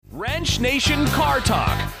Wrench Nation Car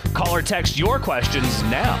Talk. Call or text your questions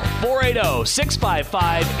now.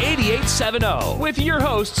 480-655-8870 with your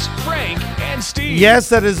hosts, Frank and Steve. Yes,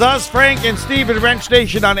 that is us, Frank and Steve at Wrench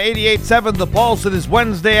Nation on 88.7 The Pulse. It is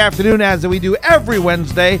Wednesday afternoon, as we do every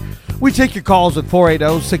Wednesday. We take your calls at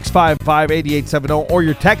 480-655-8870 or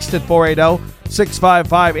your text at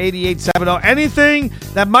 480-655-8870. Anything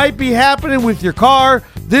that might be happening with your car,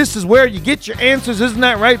 this is where you get your answers. Isn't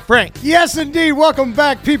that right, Frank? Yes, indeed. Welcome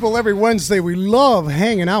back, people. Every Wednesday, we love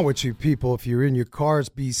hanging out with you, people. If you're in your cars,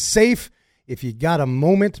 be safe. If you got a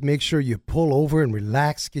moment, make sure you pull over and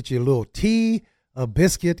relax. Get you a little tea, a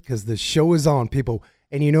biscuit, because the show is on, people.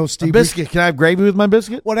 And you know, Steve, A biscuit. Can I have gravy with my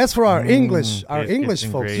biscuit? Well, that's for our English biscuits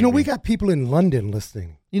and folks. gravy. You know, we got people in London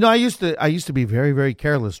listening. You know, I used to be very, very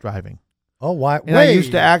careless driving. Oh, why? And I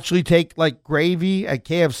used to actually take like gravy at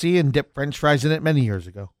KFC and dip French fries in it many years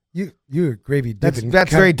ago. You're gravy dipping.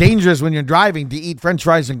 That's very dangerous when you're driving to eat French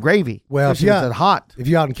fries and gravy. Well, especially if it's hot. If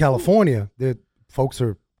you're out in California, the folks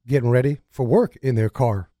are getting ready for work in their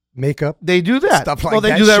car. Makeup. They do that. Stuff like well, they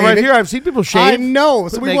that. do that right Shaving. here. I've seen people shave. I know.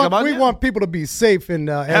 So put we makeup on, want people to be safe. And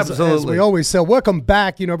as Absolutely. we always say, welcome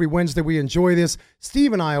back. You know, every Wednesday we enjoy this.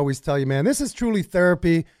 Steve and I always tell you, man, this is truly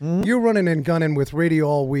therapy. Mm-hmm. You're running and gunning with radio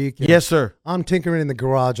all week. Yes, sir. I'm tinkering in the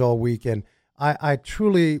garage all week. And I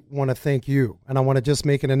truly want to thank you. And I want to just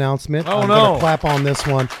make an announcement. Oh, I'm no. gonna clap on this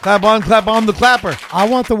one. Clap on the clapper. I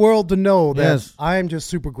want the world to know that Yes. I am just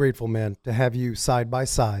super grateful, man, to have you side by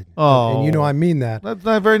side. Oh. And you know I mean that. That's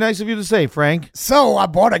not very nice of you to say, Frank. So I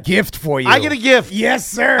bought a gift for you. I get a gift. Yes,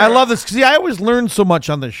 sir. I love this. See, I always learn so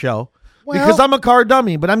much on this show Well- because I'm a car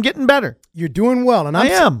dummy, but I'm getting better. You're doing well. And I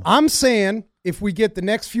am. I'm saying if we get the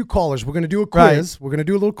next few callers, we're going to do a quiz. Right. We're going to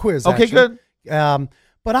do a little quiz. Okay, actually. good.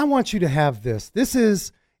 But I want you to have this. This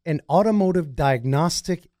is an automotive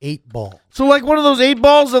diagnostic 8-ball. So like one of those 8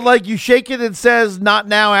 balls that like you shake it, it says not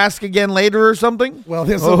now, ask again later or something? Well,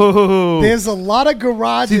 there's Oh. a lot of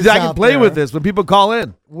garages See, I can out play there. with this when people call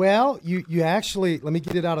in. Well, you actually, let me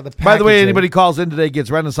get it out of the package. By the way, anybody calls in today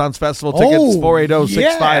gets Renaissance Festival tickets, Oh,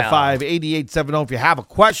 480-655-8870 if you have a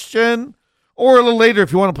question. Or a little later,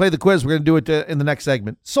 if you want to play the quiz, we're going to do it in the next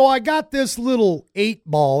segment. So I got this little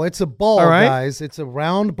 8-ball. It's a ball, All right. guys. It's a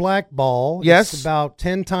round black ball. Yes. It's about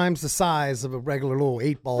 10 times the size of a regular little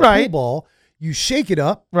 8-ball Right. pool ball. You shake it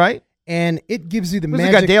up, Right? and it gives you the Was it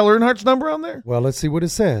magic. got Dale Earnhardt's number on there? Well, let's see what it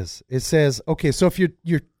says. It says, okay, so if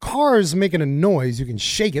your car is making a noise, you can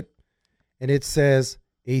shake it, and it says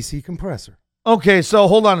AC compressor. Okay, so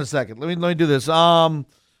hold on a second. Let me do this.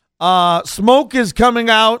 Smoke is coming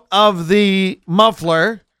out of the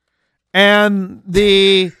muffler, and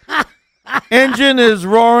the engine is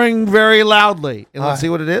roaring very loudly. And let's see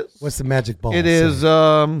what it is. What's the magic ball? It say? is.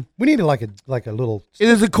 We need like a little. It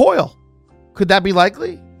is a coil. Could that be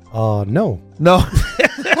likely? No. No.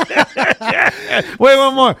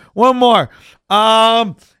 Wait, one more.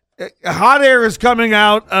 Hot air is coming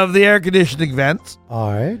out of the air conditioning vents,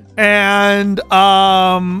 All right. and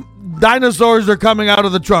dinosaurs are coming out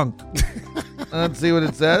of the trunk. Let's see what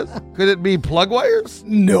it says. Could it be plug wires?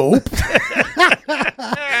 Nope.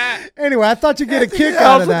 Anyway, I thought you'd get a kick I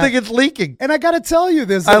out also of that. think it's leaking. And I got to tell you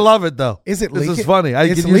this. I love it though. Is it This leaking? is funny. I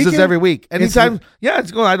It's can use this leaking? every week. It's Anytime. Yeah,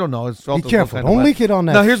 it's going. I don't know. It's Be careful. Don't leak it on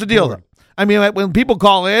that Now here's the deal board. though. I mean, like, when people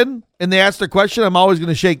call in and they ask their question, I'm always going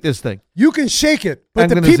to shake this thing. You can shake it, but I'm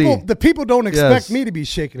the gonna people don't expect Yes. me to be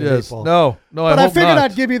shaking an Yes. 8-ball. No. But I I hope figured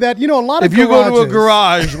not. I'd give you that. You know, a lot of If you go to a garages-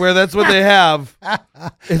 garage where that's what they have, is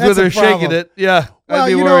where That's a they're shaking problem. it. Yeah, Well, I'd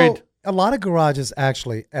be you worried. know, a lot of garages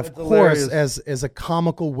actually, of That's course, hilarious. as a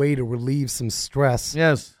comical way to relieve some stress.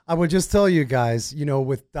 Yes. I would just tell you guys, you know,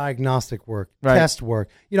 with diagnostic work, Right. test work,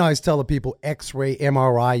 you know, I always tell the people X-ray,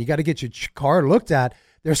 MRI, you got to get your car looked at.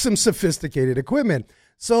 There's some sophisticated equipment.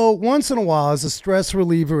 So once in a while, as a stress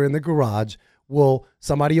reliever in the garage,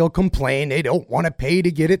 somebody will complain they don't want to pay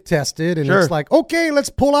to get it tested. And Sure. it's like, okay,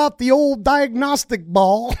 let's pull out the old diagnostic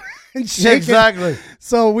ball and shake it. Exactly.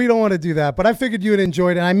 So we don't want to do that. But I figured you would enjoy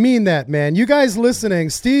it. And I mean that, man. You guys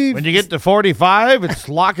listening, Steve. When you get to 45, it's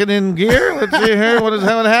locking in gear. Let's see here. What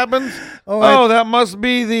happens? Oh, That must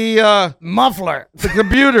be the muffler.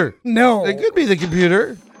 computer. No. It could be the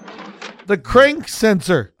computer. The crank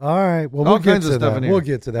sensor. All right. Well, All we'll get kinds to of stuff that. in here. We'll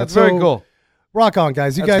get to that. That's very cool. Rock on,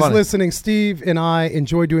 guys. You That's guys funny. listening, Steve and I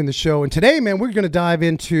enjoy doing the show. And today, man, we're going to dive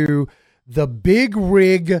into the big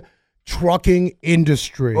rig trucking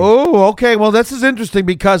industry. Oh, okay. Well, this is interesting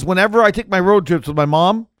because whenever I take my road trips with my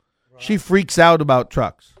mom, she freaks out about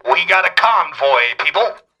trucks. We got a convoy,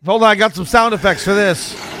 people. Hold on, I got some sound effects for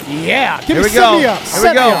this. Yeah. Here we set go. me up. Here Set we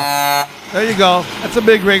me go. up. There you go. That's a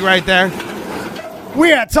big rig right there.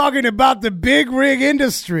 We are talking about the big rig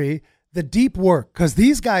industry the deep work, because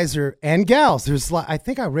these guys are, and gals, I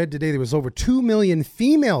think I read today there was over 2 million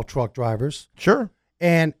female truck drivers, Sure.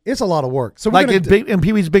 and it's a lot of work. So Like in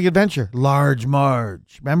Pee-wee's Big Adventure, Large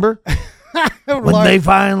Marge. Remember? When Large- they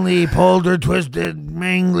finally pulled her twisted,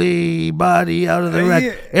 mangly body out of the wreck,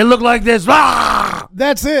 Yeah. it looked like this. Ah!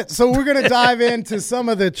 That's it. So we're going to dive into some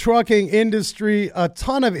of the trucking industry, a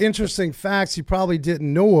ton of interesting facts you probably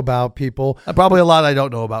didn't know about, people. Probably a lot I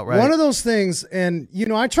don't know about, right? One of those things, and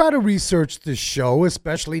I try to research the show,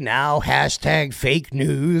 especially now, hashtag fake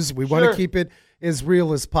news. We want Sure. to keep it as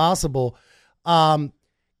real as possible.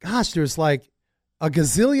 There's like a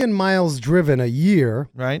gazillion miles driven a year,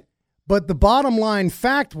 Right? but the bottom line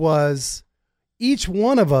fact was each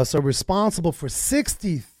one of us are responsible for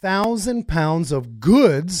 60,000 pounds of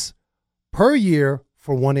goods per year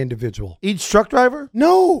for one individual. Each truck driver?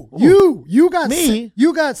 No, you got Me?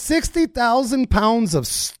 You got 60,000 pounds of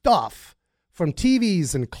stuff from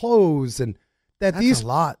TVs and clothes, and That's these a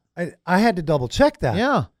lot. I had to double check that.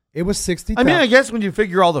 Yeah. It was 60,000. I mean, I guess when you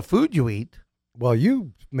figure all the food you eat. well,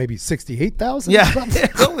 you maybe 68,000. Yeah.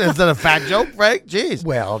 Is that a fat joke, Frank? Jeez.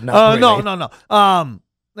 Well, not really. No.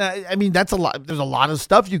 I mean, that's a lot. There's a lot of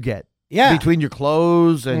stuff you get. Yeah. Between your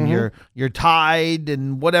clothes and Mhm. your Tide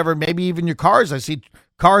and whatever, maybe even your cars. I see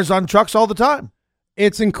cars on trucks all the time.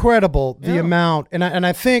 It's incredible the Yeah. amount, and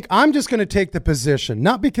I think I'm just going to take the position,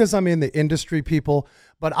 not because I'm in the industry, people,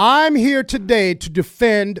 but I'm here today to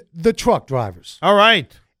defend the truck drivers. All right.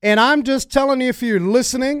 And I'm just telling you, if you're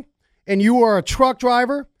listening and you are a truck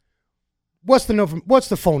driver, what's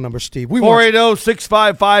the phone number, Steve? We want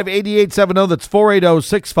 480-655-8870. That's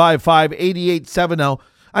 480-655-8870.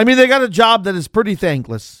 I mean, they got a job that is pretty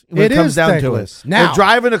thankless when it It comes is down thankless. to it. Now- They're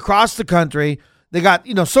driving across the country. They got,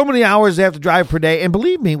 so many hours they have to drive per day. And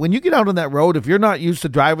believe me, when you get out on that road, if you're not used to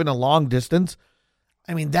driving a long distance,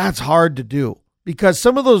 I mean, that's hard to do. Because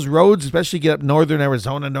some of those roads, especially get up northern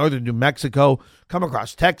Arizona, northern New Mexico, come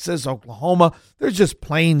across Texas, Oklahoma, there's just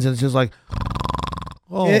plains, and it's just like,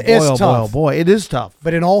 It's boy, tough. boy, it is tough.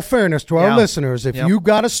 But in all fairness to our Yeah. listeners, if Yep. you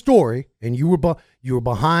got a story and you were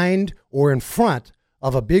behind or in front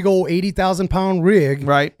of a big old 80,000 pound rig,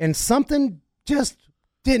 Right. and something just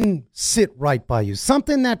didn't sit right by you,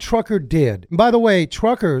 something that trucker did. And by the way,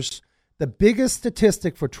 truckers, the biggest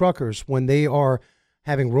statistic for truckers when they are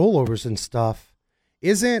having rollovers and stuff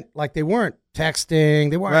isn't like they weren't texting,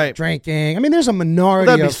 they weren't Right. drinking. I mean, there's a minority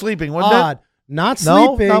That'd be of sleeping, wouldn't it? odd, not No,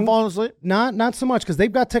 sleeping, not falling asleep. not so much because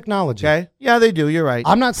they've got technology. Okay. Yeah, they do. You're right.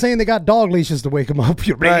 I'm not saying they got dog leashes to wake them up.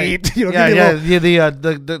 You're right. Yeah,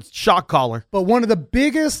 the shock collar. But one of the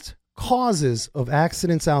biggest causes of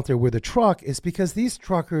accidents out there with a truck is because these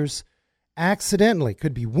truckers accidentally,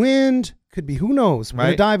 could be wind, could be who knows. We're going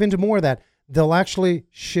to Right. dive into more of that. They'll actually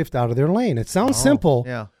shift out of their lane. It sounds simple,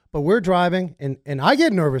 Yeah. but we're driving, and I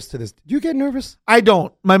get nervous to this. Do you get nervous? I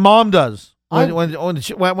don't. My mom does. I- When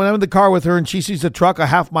I'm in the car with her and she sees a truck a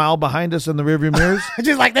half mile behind us in the rearview mirrors,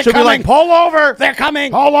 Just like they're she'll be like, "Pull over! They're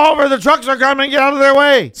coming. Pull over! The trucks are coming! Get out of their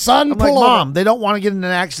way!" Son, I'm like, pull over. "Mom, they don't want to get in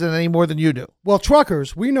an accident any more than you do." Well,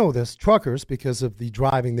 truckers, we know this. Truckers, because of the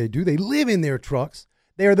driving they do, they live in their trucks.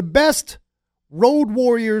 They are the best road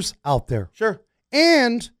warriors out there. Sure.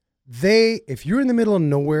 And if you're in the middle of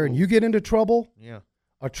nowhere and you get into trouble, Yeah.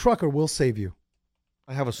 a trucker will save you.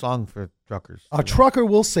 I have a song for truckers. A trucker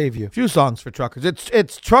will save you. A few songs for truckers.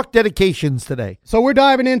 It's truck dedications today. So we're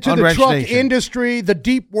diving into On the Wrench truck Nation. industry, the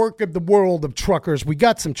deep work of the world of truckers. We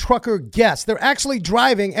got some trucker guests. They're actually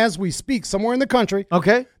driving as we speak somewhere in the country.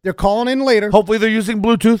 Okay. They're calling in later. Hopefully they're using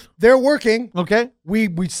Bluetooth. They're working. Okay. We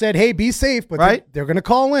said, hey, be safe, but Right. they're going to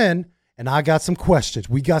call in, and I got some questions.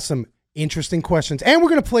 We got some interesting questions, and we're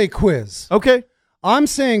going to play a quiz. Okay. I'm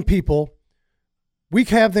saying, people, we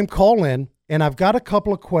have them call in, and I've got a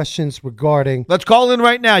couple of questions regarding. Let's call in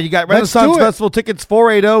right now. You got Let's Renaissance do it. Festival tickets.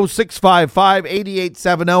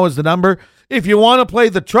 480-655-8870 is the number. If you want to play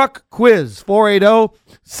the truck quiz,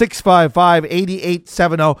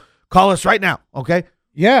 480-655-8870. Call us right now, okay?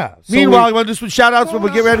 Yeah. So Meanwhile, you want to do some shout-outs when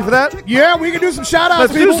we get ready for that? yeah, we can do some shout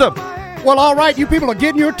outs. Let's do some. Well, all right, you people are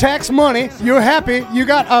getting your tax money. You're happy. You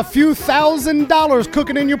got a few $1,000s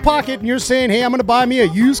cooking in your pocket, and you're saying, hey, I'm going to buy me a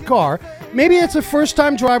used car. Maybe it's a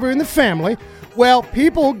first-time driver in the family. Well,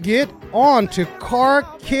 people, get on to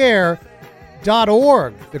carcare.org.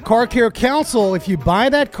 The Car Care Council, if you buy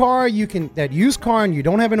that car, that used car, and you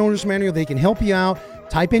don't have an owner's manual, they can help you out.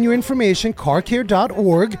 Type in your information,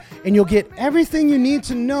 carcare.org, and you'll get everything you need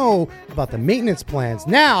to know about the maintenance plans.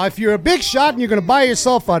 Now, if you're a big shot and you're going to buy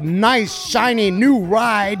yourself a nice, shiny new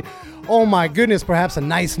ride, oh my goodness, perhaps a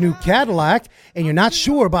nice new Cadillac, and you're not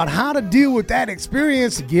sure about how to deal with that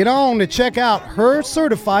experience, get on to check out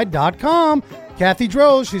hercertified.com. Kathy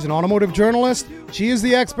Droz. She's an automotive journalist. She is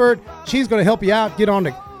the expert. She's going to help you out. Get on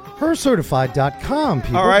to hercertified.com,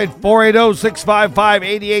 people. All right,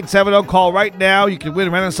 480-655-8870. Call right now. You can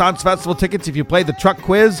win Renaissance Festival tickets if you play the truck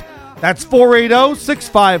quiz. That's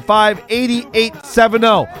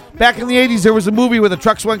 480-655-8870. Back in the 80s, there was a movie where the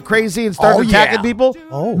trucks went crazy and started attacking people.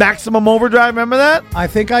 Oh. Maximum Overdrive, remember that? I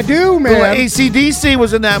think I do, man. Well, AC/DC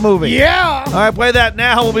was in that movie. Yeah. All right, play that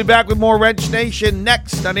now. We'll be back with more Wrench Nation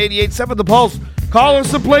next on 88.7 The Pulse. Call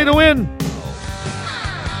us and play to win.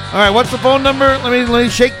 All right, what's the phone number? Let me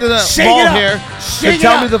shake the ball here.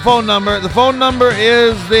 Tell me the phone number. The phone number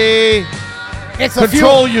is the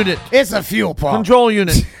control unit. It's a fuel pump. Control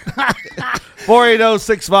unit.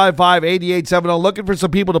 480-655-8870. Looking for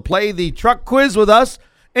some people to play the truck quiz with us.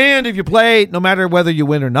 And if you play, no matter whether you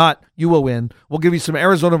win or not, you will win. We'll give you some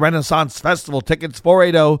Arizona Renaissance Festival tickets.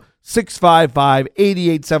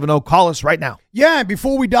 480-655-8870. Call us right now. Yeah, and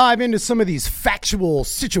before we dive into some of these factual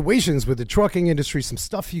situations with the trucking industry, some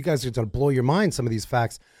stuff you guys are going to blow your mind, some of these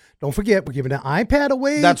facts. Don't forget, we're giving an iPad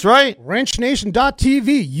away. That's right.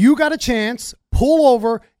 WrenchNation.tv. You got a chance. Pull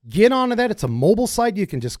over. Get onto that. It's a mobile site you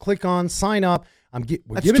can just click on, sign up.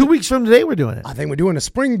 That's 2 weeks from today we're doing it. I think we're doing a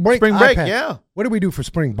spring break iPad. Yeah. What do we do for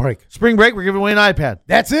spring break? Spring break, we're giving away an iPad.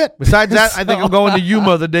 That's it. Besides that, I think I'm going to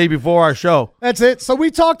Yuma the day before our show. That's it. So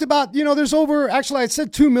we talked about, there's over, actually I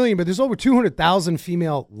said 2 million, but there's over 200,000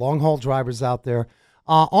 female long-haul drivers out there.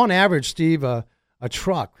 On average, Steve, a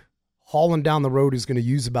truck hauling down the road is going to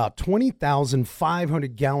use about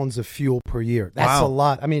 20,500 gallons of fuel per year. That's a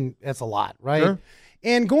lot. I mean, that's a lot, right? Sure.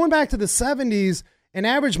 And going back to the 70s, an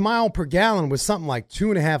average mile per gallon was something like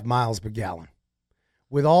 2.5 miles per gallon.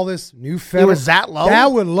 With all this new federal, it was that low?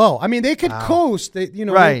 That was low. I mean, they could coast. They,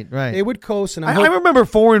 right. They would coast. And I remember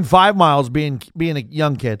 4 and 5 miles being a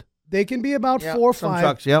young kid. They can be about 4 or 5. Some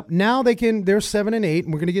trucks, yep. Now they're 7 and 8,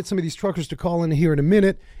 and we're going to get some of these truckers to call in here in a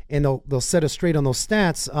minute, and they'll set us straight on those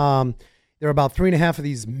stats. There are about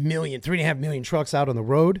 3.5 million trucks out on the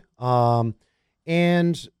road.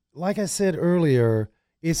 And like I said earlier,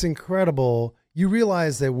 it's incredible. You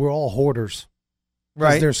realize that we're all hoarders.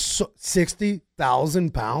 Right. There's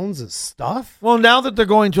 60,000 pounds of stuff. Well, now that they're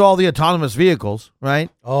going to all the autonomous vehicles, right?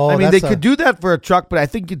 Oh, I mean, they could do that for a truck, but I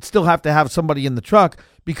think you'd still have to have somebody in the truck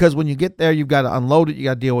because when you get there, you've got to unload it. You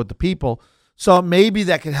got to deal with the people. So maybe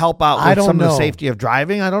that could help out with some of the safety of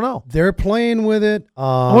driving. I don't know. They're playing with it.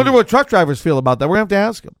 I wonder what truck drivers feel about that. We're going to have to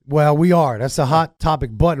ask them. Well, we are. That's a hot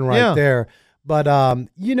topic button right there. But,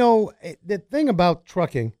 the thing about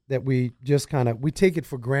trucking that we just we take it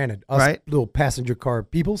for granted, us little passenger car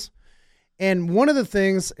peoples. And one of the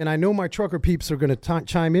things, and I know my trucker peeps are going to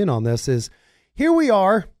chime in on this, is here we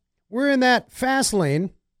are. We're in that fast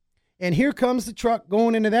lane, and here comes the truck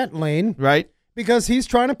going into that lane. Right. Because he's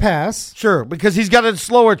trying to pass. Sure, because he's got a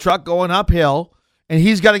slower truck going uphill, and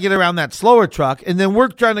he's got to get around that slower truck. And then we're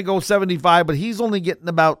trying to go 75, but he's only getting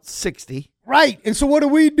about 60. Right. And so what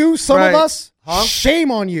do? Some of us? Honk.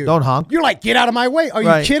 Shame on you. Don't honk. You're like, get out of my way. Are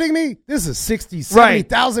you kidding me? This is a 60,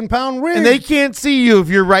 70,000 pound rig. And they can't see you if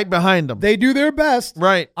you're right behind them. They do their best.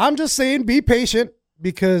 Right. I'm just saying be patient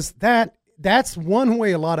because that's one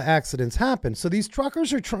way a lot of accidents happen. So these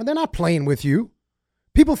truckers they're not playing with you.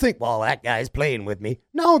 People think, well, that guy's playing with me.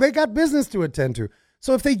 No, they got business to attend to.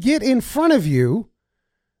 So if they get in front of you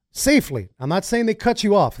safely, I'm not saying they cut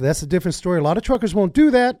you off. That's a different story. A lot of truckers won't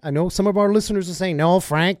do that. I know some of our listeners are saying, no,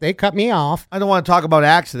 Frank, they cut me off. I don't want to talk about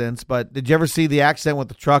accidents, but did you ever see the accident with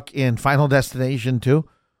the truck in Final Destination 2?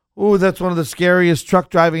 Oh, that's one of the scariest truck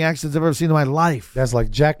driving accidents I've ever seen in my life. That's like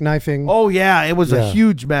jackknifing. Oh, yeah. It was a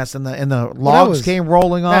huge mess, and the logs came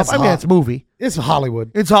rolling off. I mean, it's a movie. It's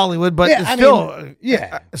Hollywood. It's Hollywood, but it's still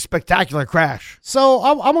a spectacular crash. So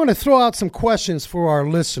I'm going to throw out some questions for our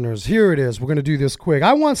listeners. Here it is. We're going to do this quick.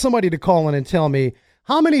 I want somebody to call in and tell me,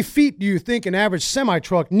 how many feet do you think an average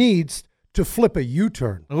semi-truck needs to flip a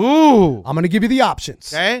U-turn? Ooh. I'm going to give you the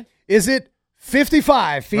options. Okay. Is it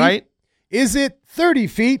 55 feet? Right. Is it 30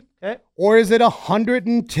 feet? Okay. Or is it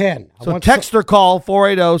 110? So text or call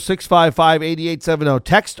 480-655-8870.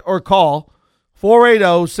 Text or call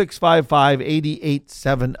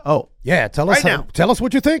 480-655-8870. Yeah, tell us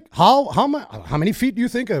what you think. How many feet do you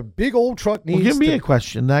think a big old truck needs? Well, give me a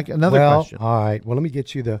question. Another question. All right. Well, let me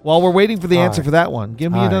get you the. While we're waiting for the answer for that one,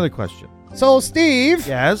 give me another question. So, Steve.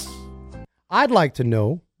 Yes. I'd like to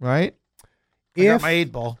know. Right. I got my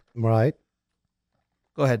 8 ball. Right.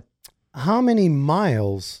 Go ahead. How many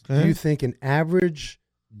miles do you think an average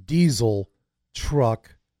diesel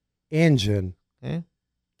truck engine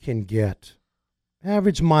can get?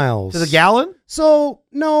 Average miles. To the gallon? So,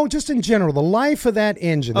 no, just in general, the life of that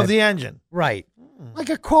engine. Of the engine. Right. Like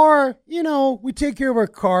a car, we take care of our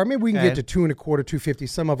car. Maybe we can Okay. get to $2.25, $250.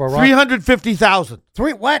 Some of our 350,000.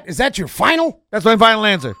 What is that? Your final? That's my final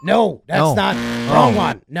answer. No, that's No. not wrong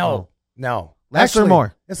one. No. Less or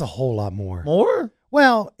more? It's a whole lot more. More?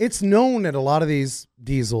 Well, it's known that a lot of these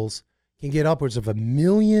diesels can get upwards of 1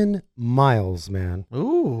 million miles, man.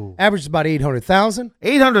 Ooh. Average is about 800,000.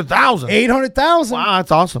 800,000. 800,000. Wow,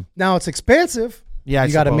 that's awesome. Now it's expensive. Yeah, I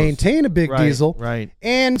you got to suppose. maintain a big Right, diesel. right.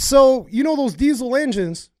 And so, those diesel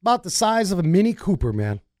engines, about the size of a Mini Cooper,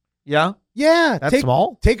 man. Yeah? Yeah. That's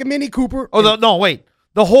small? Take a Mini Cooper. Oh, no, wait.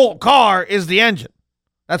 The whole car is the engine.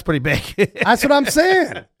 That's pretty big. That's what I'm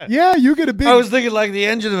saying. Yeah, you get a big. I was thinking like the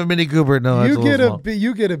engine of a Mini Cooper. No, that's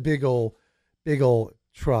you get a big old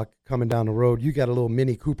truck coming down the road. You got a little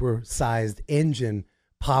Mini Cooper sized engine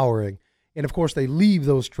powering, and of course they leave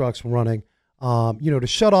those trucks running. To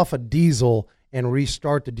shut off a diesel and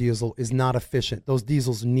restart the diesel is not efficient. Those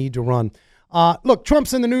diesels need to run. Look,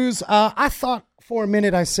 Trump's in the news. I thought for a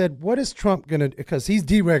minute, I said, what is Trump going to, because he's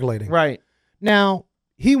deregulating. Right. Now,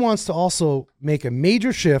 he wants to also make a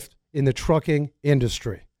major shift in the trucking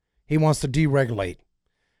industry. He wants to deregulate.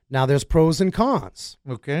 Now, there's pros and cons.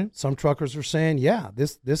 Okay. Some truckers are saying, yeah,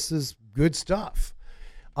 this is good stuff.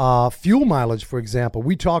 Fuel mileage, for example.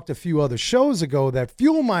 We talked a few other shows ago that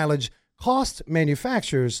fuel mileage costs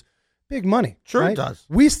manufacturers big money. Sure right? it does.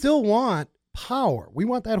 We still want power. We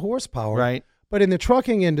want that horsepower. Right. But in the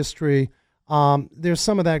trucking industry, there's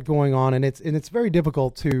some of that going on, and it's very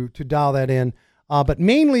difficult to dial that in. But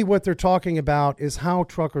mainly what they're talking about is how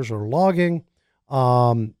truckers are logging,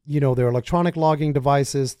 their electronic logging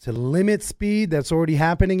devices to limit speed. That's already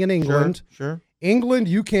happening in England. Sure. England,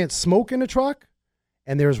 you can't smoke in a truck,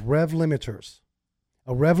 and there's rev limiters.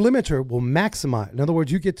 A rev limiter will maximize. In other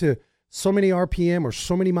words, you get to so many RPM or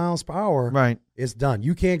so many miles per hour. Right. It's done.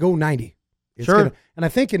 You can't go 90. It's Sure. And I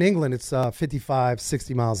think in England, it's 55,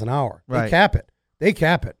 60 miles an hour. Right. They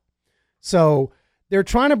cap it. So they're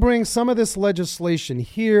trying to bring some of this legislation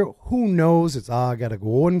here. Who knows? It's, I got to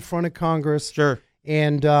go in front of Congress. Sure.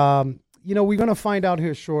 And, we're going to find out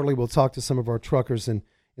here shortly. We'll talk to some of our truckers and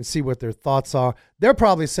see what their thoughts are. They're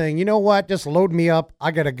probably saying, you know what? Just load me up. I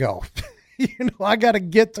got to go. I got to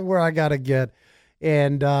get to where I got to get.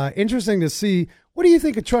 And interesting to see, what do you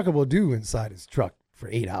think a trucker will do inside his truck for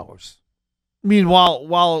 8 hours? I mean,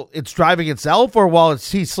 while it's driving itself or while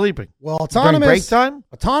he's sleeping? Well, During break time?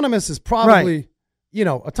 Autonomous is probably,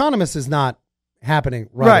 autonomous is not happening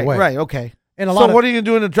right away. Right, okay. And So what are you going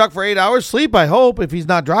to do in the truck for 8 hours? Sleep, I hope, if he's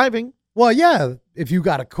not driving. Well, yeah, if you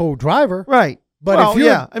got a co-driver. Right. But well,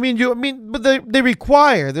 if you're, but they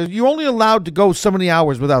require, you're only allowed to go so many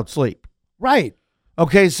hours without sleep. Right.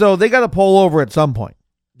 Okay, so they got to pull over at some point.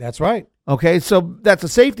 That's right. Okay, so that's a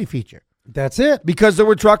safety feature. That's it. Because there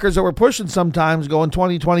were truckers that were pushing sometimes going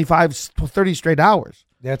 20, 25, 30 straight hours.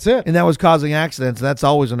 That's it. And that was causing accidents. That's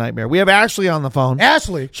always a nightmare. We have Ashley on the phone.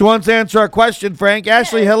 Ashley. She wants to answer our question, Frank.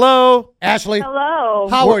 Ashley, hello. Ashley. Hello.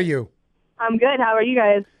 How are you? I'm good. How are you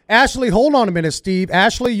guys? Ashley, hold on a minute, Steve.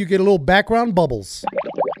 Ashley, you get a little background bubbles.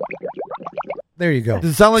 There you go.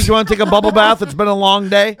 Does it sound like you want to take a bubble bath? It's been a long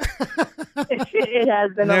day. It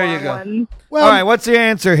has been There a you long go. one. Well, All right, what's the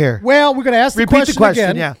answer here? Well, we're going to ask the Repeat the question,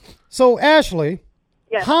 again. yeah. So, Ashley,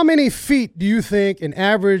 Yes. how many feet do you think an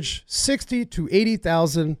average 60 to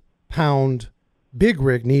 80,000 pound big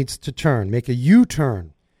rig needs to turn, make a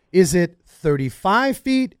U-turn? Is it 35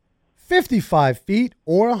 feet, 55 feet,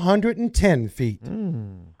 or 110 feet?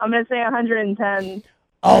 I'm going to say 110.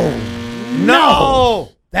 Oh, No.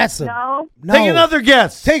 that's a No? no. Take another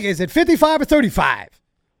guess. Is it 55 or 35?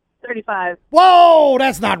 35. Whoa,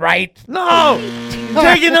 that's not right. No.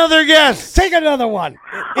 Take another guess. Take another one.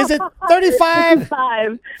 Is it 35?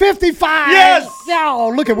 5. 55? Yes!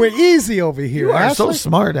 Oh, look at, we're easy over here. You are so Ashley.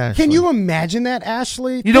 smart, Ashley. Can you imagine that,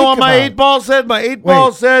 Ashley? You know what Think my about 8-ball said? My 8-ball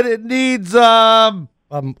Wait. said it needs,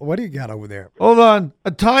 what do you got over there? hold on,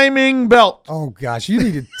 a timing belt. Oh gosh, you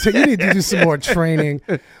need to do some more training.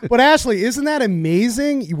 But Ashley, isn't that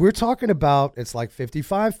amazing? We're talking about it's like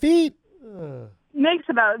 55 feet. Makes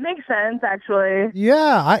sense, actually.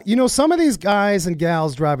 Yeah, some of these guys and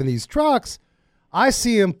gals driving these trucks, I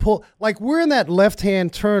see them pull, like we're in that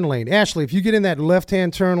left-hand turn lane. Ashley, if you get in that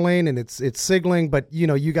left-hand turn lane and it's signaling, but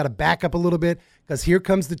you got to back up a little bit because here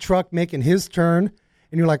comes the truck making his turn,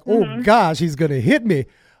 and you're like, oh gosh, he's going to hit me.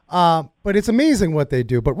 But it's amazing what they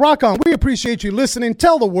do. But rock on. We appreciate you listening.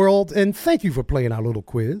 Tell the world, and thank you for playing our little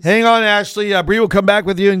quiz. Hang on, Ashley. Bree will come back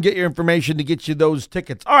with you and get your information to get you those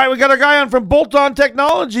tickets. All right, we got a guy on from Bolt On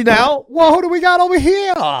Technology now. Well, who do we got over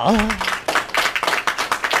here?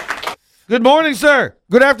 Good morning, sir.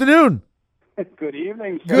 Good afternoon. Good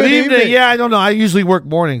evening, sir. Good evening. Yeah, I don't know. I usually work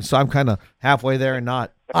mornings, so I'm kind of halfway there and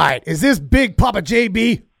not. All right, is this Big Papa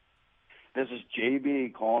JB? This is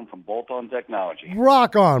JB calling from Bolt On Technology.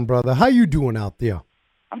 Rock on, brother. How you doing out there?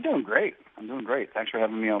 I'm doing great. Thanks for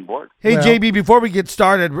having me on board. Hey, Well- JB, before we get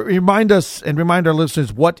started, remind us and remind our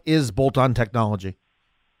listeners, what is Bolt-On Technology?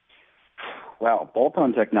 Well, Bolt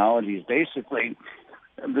On Technology is basically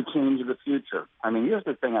the change of the future. I mean, here's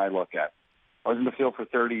the thing I look at. I was in the field for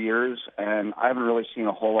 30 years, and I haven't really seen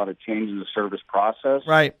a whole lot of change in the service process.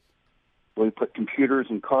 Right. We put computers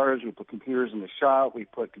in cars. We put computers in the shop. We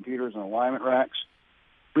put computers in alignment racks.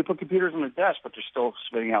 We put computers on the desk, but they're still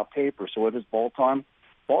spitting out paper. So what is Bolt-On?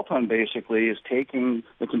 Bolt-On basically is taking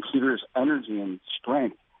the computer's energy and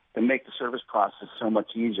strength to make the service process so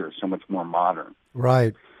much easier, so much more modern.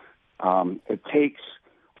 Right. It takes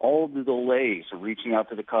all the delays of reaching out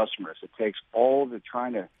to the customers. It takes all the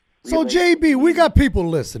trying to... So, JB, we got people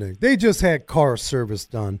listening. They just had car service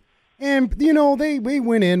done. And, you know, they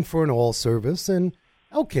went in for an oil service. And,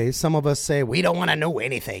 okay, some of us say, we don't want to know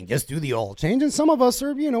anything. Just do the oil change. And some of us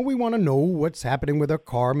are, you know, we want to know what's happening with our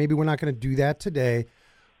car. Maybe we're not going to do that today.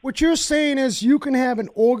 What you're saying is you can have an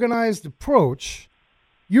organized approach.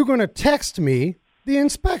 You're going to text me the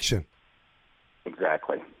inspection.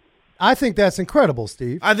 Exactly. I think that's incredible,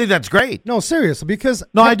 Steve. I think that's great. No, seriously, because...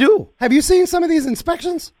 No, I do. Have you seen some of these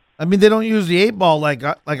inspections? I mean, they don't use the 8-ball like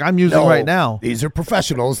I'm using right now. These are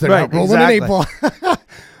professionals. They're Right, not rolling an exactly. 8-ball.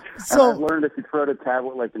 I've So, learned if you throw the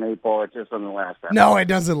tablet like an 8-ball, it just doesn't last that no, long. it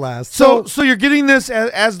doesn't last. So you're getting this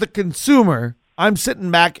as the consumer. I'm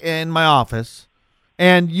sitting back in my office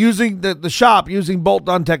and using the shop, using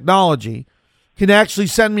Bolt-On Technology, can actually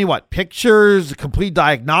send me what? Pictures, complete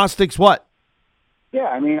diagnostics, what? Yeah,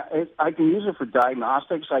 I mean, I can use it for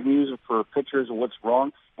diagnostics. I can use it for pictures of what's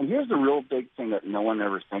wrong. And here's the real big thing that no one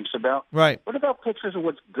ever thinks about. Right. What about pictures of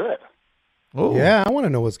what's good? Oh. Yeah, I want to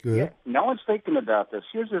know what's good. Yeah, no one's thinking about this.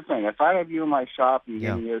 Here's the thing. If I have you in my shop and you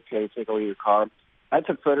give me the okay to take a look at your car, I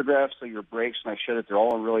took photographs of your brakes and I showed that they're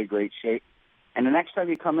all in really great shape. And the next time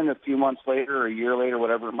you come in a few months later or a year later,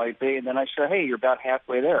 whatever it might be, and then I show, hey, you're about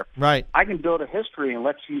halfway there. Right. I can build a history and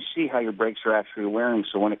let you see how your brakes are actually wearing.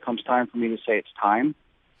 So when it comes time for me to say it's time,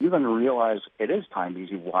 you're going to realize it is time because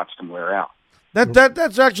you've watched them wear out.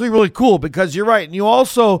 That's actually really cool because you're right. And you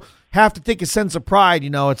also have to take a sense of pride. You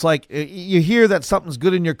know, it's like you hear that something's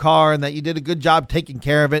good in your car and that you did a good job taking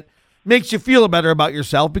care of it. Makes you feel better about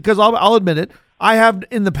yourself because I'll admit it. I have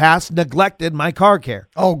in the past neglected my car care.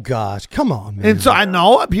 Oh, gosh. Come on, man. And so I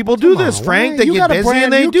know people do this, on, Frank. man. They You get got a busy brand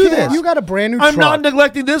and they new do kid. this. You got a brand new I'm truck. not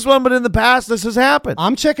neglecting this one, but in the past, this has happened.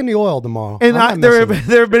 I'm checking the oil tomorrow. And I'm not there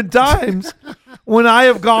messing have been times when I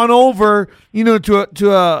have gone over, you know,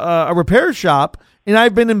 to a repair shop, and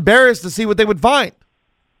I've been embarrassed to see what they would find.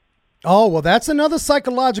 Oh, well, that's another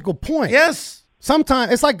psychological point. Yes.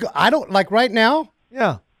 Sometimes it's like, I don't, like right now,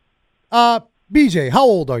 Yeah. BJ, how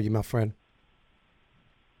old are you, my friend?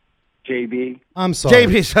 JB. I'm sorry.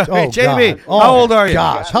 JB, sorry. Oh, JB, God. Oh, how old are you?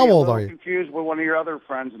 Gosh, how old are you? Confused with one of your other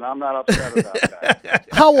friends, and I'm not upset about that.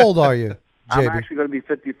 How old are you, I'm JB? actually going to be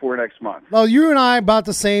 54 next month. Well, you and I about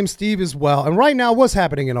the same, Steve as well. And right now, what's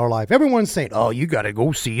happening in our life? Everyone's saying, "Oh, you got to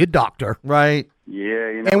go see a doctor." Right. Yeah,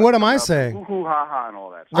 you know. And what am I saying? Hoo ha ha and all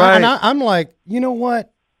that. Right. And I'm like, you know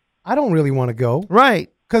what? I don't really want to go Right.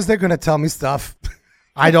 because they're going to tell me stuff.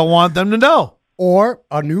 I don't want them to know. Or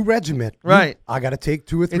a new regiment. Right. I got to take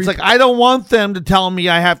 2 or 3. It's like, I don't want them to tell me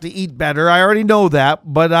I have to eat better. I already know that,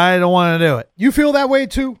 but I don't want to do it. You feel that way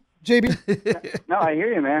too, JB? No, I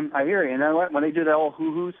hear you, man. I hear you. You know what? When they do that whole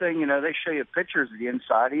hoo-hoo thing, you know, they show you pictures of the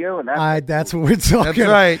inside of you, and That's what we're talking That's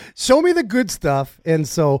about. right. Show me the good stuff. And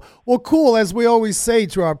so, well, cool. As we always say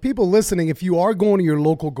to our people listening, if you are going to your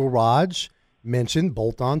local garage, mention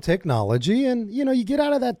Bolt-On Technology, and, you know, you get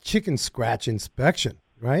out of that chicken scratch inspection,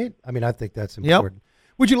 right? I mean, I think that's important.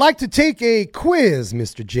 Would you like to take a quiz,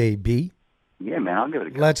 Mr. JB? Yeah, man, I'll give it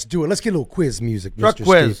a go. Let's do it. Let's get a little quiz music, Truck Mr.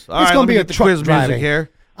 quiz. Steve. All It's right, going let to me be a get the truck quiz driving. music here.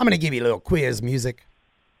 I'm going to give you a little quiz music.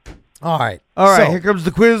 All right. All right, So, here comes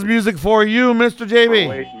the quiz music for you, Mr. JB.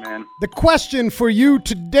 Wait, man. the question for you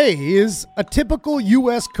today is, a typical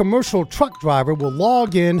U.S. commercial truck driver will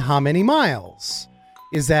log in how many miles?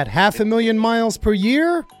 Is that 500,000 miles per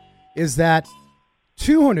year? Is that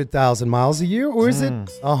 200,000 miles a year? Or is it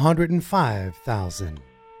 105,000?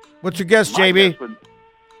 What's your guess, My JB?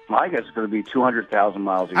 guess is going to be 200,000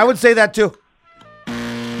 miles a year. I would say that too.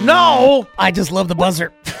 No. I just love the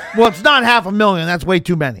buzzer. Well, it's not 500,000. That's way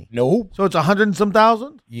too many. No. So it's 100 and some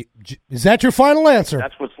thousand? Is that your final answer?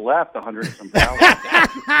 That's what's left, 100 and some thousand.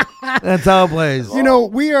 That's how it plays. You know,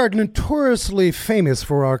 we are notoriously famous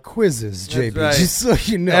for our quizzes, JB. right. Just so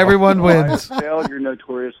you know. Everyone wins. I failed your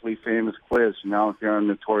notoriously famous quiz. Now I'm feeling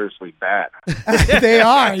notoriously bad. They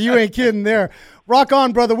are. You ain't kidding there. Rock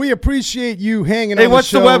on, brother. We appreciate you hanging Hey, on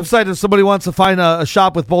what's the the show. website if somebody wants to find a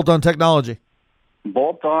shop with bolt-on technology?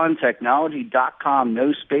 BoltOnTechnology.com,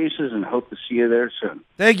 no spaces, and hope to see you there soon.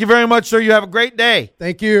 Thank you very much, sir. You have a great day.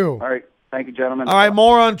 Thank you. All right. Thank you, gentlemen. All right,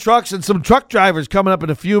 more on trucks and some truck drivers coming up in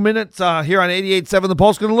a few minutes here on 88.7 The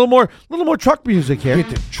Pulse. Got a little more truck music here. Get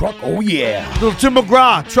the truck. Oh, yeah. Little Tim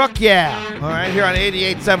McGraw, Truck Yeah. All right, here on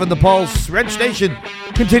 88.7 The Pulse. Wrench Nation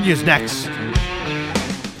continues next.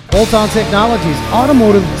 Bolt-On Technologies,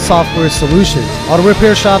 automotive software solutions. Auto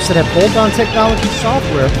repair shops that have Bolt-On Technology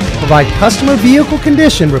software provide customer vehicle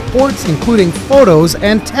condition reports, including photos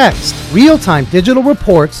and text, real-time digital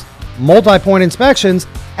reports, multi-point inspections,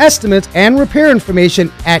 estimates, and repair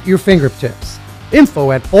information at your fingertips.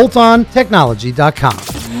 Info at boltontechnology.com.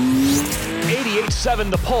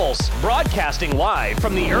 88.7 The Pulse, broadcasting live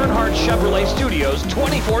from the Earnhardt Chevrolet Studios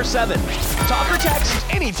 24/7. Talk or text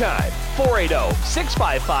anytime.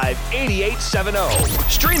 480-655-8870.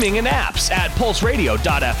 Streaming and apps at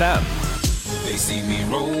pulseradio.fm. They see me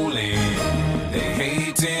rolling, they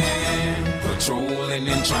hating, patrolling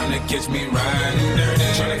and trying to catch me riding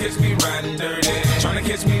dirty, trying to catch me riding dirty, trying to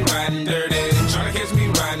catch me riding dirty, trying to catch me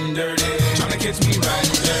riding dirty, trying to catch me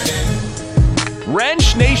riding dirty.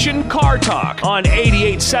 Wrench Nation Car Talk on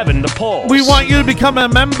 88.7 The Pulse. We want you to become a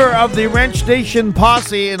member of the Wrench Nation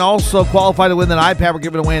posse and also qualify to win that iPad we're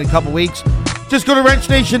giving away in a couple weeks. Just go to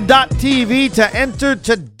wrenchnation.tv to enter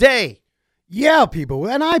today. Yeah, people.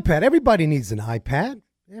 An iPad. Everybody needs an iPad.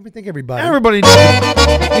 I think everybody. Everybody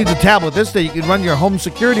needs a tablet this day. You can run your home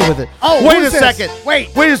security with it. Oh, wait who's a this? second. Wait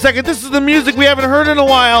a second. This is the music we haven't heard in a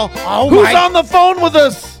while. Oh, Who's my- on the phone with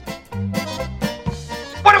us?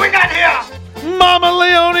 What do we got here? Mama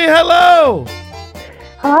Leone, hello.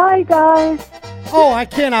 Hi, guys. Oh, I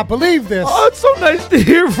cannot believe this. Oh, it's so nice to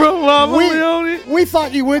hear from Mama Leone. We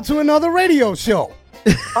thought you went to another radio show.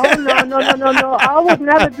 Oh, no. I would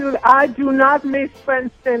never do that. I do not miss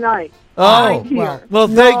Wednesday night. Oh, Here. well,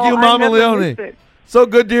 thank No, you, I Mama never Leone. miss it. So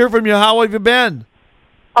good to hear from you. How have you been?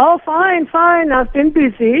 Oh, fine. I've been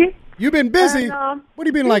busy. You've been busy. And, What do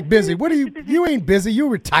you been like busy? What do you? You ain't busy. You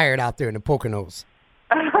retired out there in the Poconos.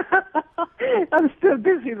 I'm still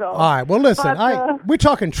busy, though. All right. Well, listen. But, we're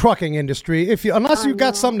talking trucking industry. Unless you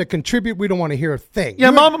got something to contribute, we don't want to hear a thing.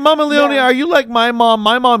 Yeah, Mama Leone, Yeah. are you like my mom?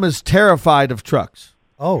 My mom is terrified of trucks.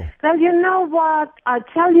 Oh. Well, you know what? I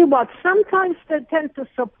tell you what, sometimes they tend to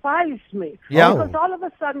surprise me. Yeah. Because all of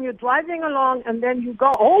a sudden you're driving along and then you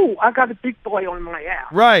go, oh, I got a big boy on my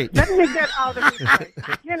ass. Right. Let me get out of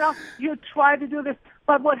this. You know, you try to do this.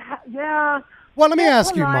 But yeah. Well, let me they're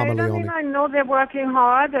ask you, polite. Mama Leone. I mean, I know they're working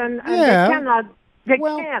hard and Yeah. they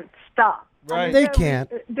Well, can't stop. Right. They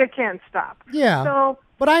can't. They can't stop. Yeah. So,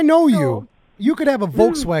 But I know you. So- You could have a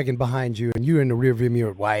Volkswagen behind you, and you're in the rearview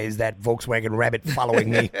mirror. Why is that Volkswagen Rabbit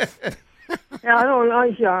following me? yeah, I don't know.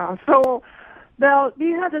 Yeah. So, well,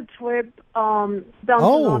 we had a trip down to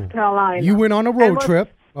North Carolina. You went on a It road was-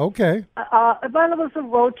 trip. Okay. Well, it was a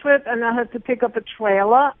road trip, and I had to pick up a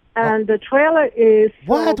trailer, and the trailer is...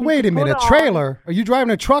 What? so we Wait a put minute. on- Trailer? Are you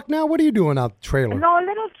driving a truck now? What are you doing out the trailer? No, a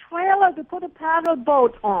little trailer to put a paddle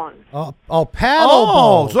boat on. Paddle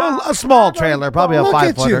Oh, boat. so a small trailer, probably a Look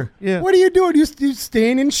at 5-footer. you. Yeah. What are you doing? You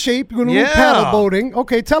staying in shape? You're going to Yeah. paddle boating?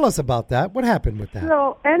 Okay, tell us about that. What happened with that?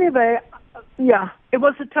 So anyway, yeah, it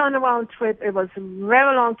was a turnaround trip. It was a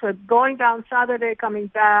very long trip. Going down Saturday, coming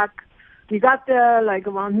back. We got there like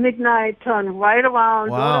around midnight, turn right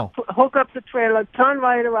around, Wow. hook up the trailer, turn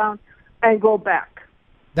right around, and go back.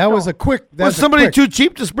 That was a quick. Was somebody too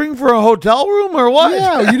cheap to spring for a hotel room or what?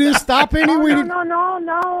 Yeah, you didn't stop any. Oh, We no,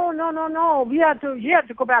 didn't- no. We had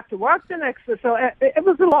to go back to work the next day. So it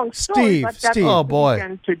was a long story. But that's Steve. what Oh, we boy.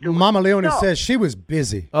 began to do. Mama Leone So, says she was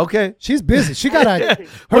busy. Okay. She's busy. She got a.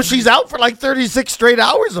 Well, she's out for like 36 straight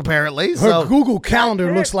hours, apparently. Her So Google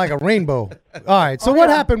Calendar looks like a rainbow. All right. So what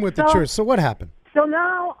yeah. happened with the So- church? So what happened? So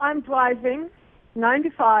now I'm driving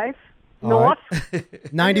 95 All north.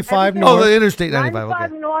 right. 95 Oh, oh, north. the Interstate 95.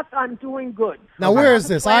 95 Okay. north, I'm doing good. Now where is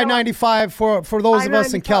this? I-95 for those of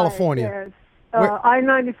us in I-95, California. Yes. Where-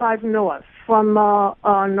 I-95 north from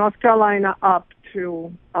North Carolina up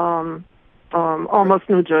to almost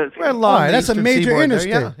New Jersey. We're All along right. the That's a eastern major seaboard there.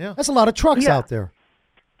 interstate. Yeah, yeah. That's a lot of trucks Yeah. out there.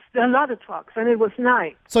 A lot of trucks, and it was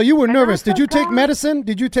night. So you were nervous. I Did you take thought- medicine?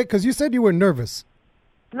 Did you take? Because you said you were nervous.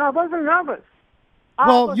 No, I wasn't nervous.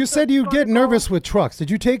 Well, you said you get nervous with trucks. Did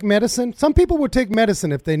you take medicine? Some people would take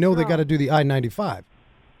medicine if they know they got to do the I-95.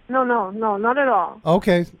 No, not at all.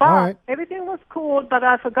 Okay, But all right. everything was cool, but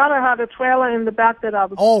I forgot I had a trailer in the back that I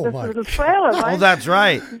was. Oh, this my little trailer, right? Oh, that's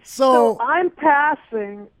right. So So I'm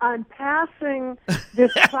passing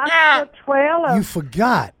this tractor trailer. you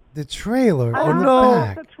forgot the trailer I in the forgot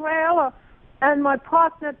back. the trailer. And my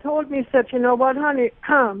partner told me, said, you know what, honey,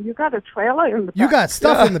 you got a trailer in the back. You got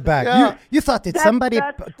stuff in the back. yeah. You thought that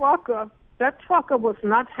That trucker was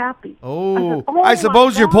not happy. Oh, I said, "Oh, I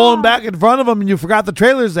suppose my you're pulling God." back in front of them and you forgot the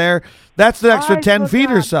trailer's there. That's the extra 10 feet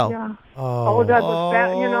or so. Yeah. Oh, that was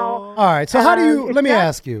bad, you know. All right. So how do you? And Let me if that-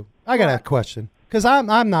 ask you. I got a question because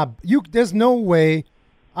I'm not. You. There's no way.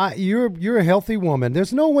 You're a healthy woman.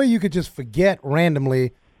 There's no way you could just forget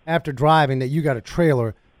randomly after driving that you got a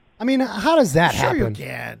trailer. I mean, how does that Sure happen? you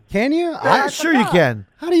can. Can you? Sure you can.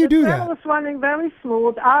 How do you do The trailer that? was running very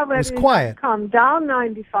smooth. I already was quiet. come down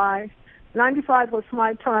 95. 95 was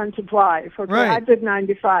my turn to drive. Okay? Right. I did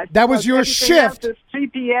 95. That was Because your everything else shift. is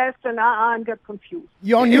GPS, and I get confused.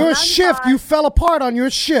 On your 95. shift, you fell apart on your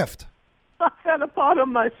shift. I fell apart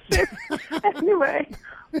on my shift. Anyway,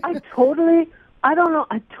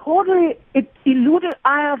 it eluded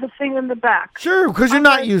eye of the thing in the back. Sure, because you're I'm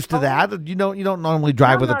not like, used to that. You don't normally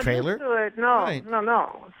drive with a I'm not used trailer. to it. No, Right.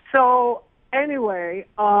 no. So anyway,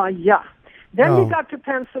 yeah. Then Oh. we got to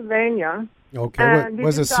Pennsylvania. Okay. And we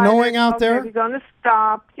Was it decided, snowing out okay, there? we're going to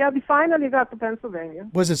stop. Yeah, we finally got to Pennsylvania.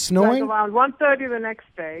 Was it Like snowing? around 1:30 the next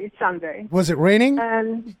day, Sunday. Was it raining?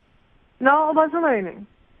 And no, it wasn't raining.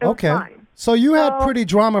 It Okay. was fine. So you had So- pretty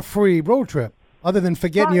drama-free road trip, other than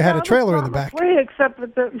forgetting you had a trailer in the back. Free, except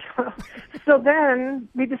with the. So then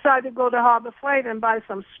we decided to go to Harbor Freight and buy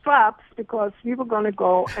some straps because we were going to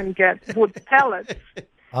go and get wood pellets.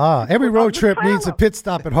 Every Put on road the trip needs a trailer. pit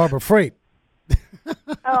stop at Harbor Freight.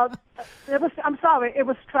 I'm sorry, it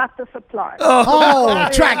was Tractor Supply. Oh,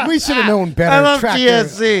 track. We should have known better. I love Tractor.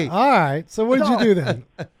 GSC. All right. So what did you do then?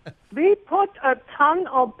 We put a ton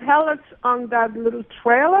of pellets on that little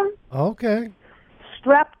trailer, Okay.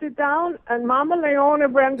 strapped it down, and Mama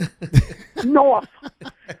Leone went north.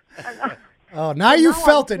 Oh, now you now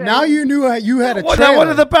felt I'm it. Now saying- you knew you had a What trailer.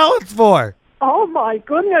 are the pellets for? Oh my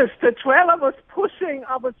goodness, the trailer was pushing.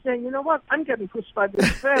 I was saying, you know what? I'm getting pushed by this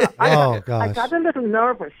trailer. Oh, I gosh. got a little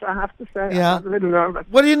nervous, I have to say. Yeah. I got a little nervous.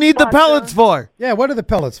 What do you need the But, pellets for? Yeah, what are the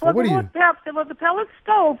pellets for? Well, What are you? There was a pellet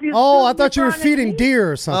stove. Oh, I thought you were burning feeding meat.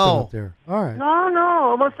 deer or something Oh. up there. All right.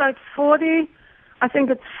 No, it was like 40, I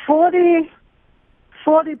think it's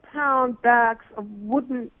 40-pound bags of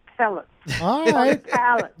wooden pellets. All right.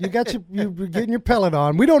 Pallet. You got you're getting your pellet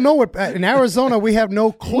on. We don't know what in Arizona. We have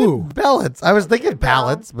no clue. Pellets. I was thinking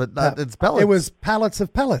pallets, but it's pellets. It was pallets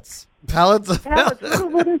of pellets. pallets of Pellets, little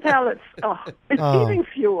wooden pellets. Oh, it's heating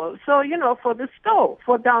fuel. So, for the stove,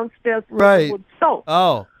 for downstairs Right. wood stove.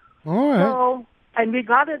 Oh. All right. So, and we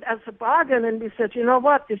got it as a bargain, and we said, you know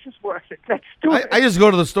what, this is worth it. Let's do it. I just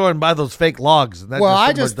go to the store and buy those fake logs. And that Well, I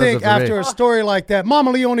pretty just much does think it for me. after a story like that,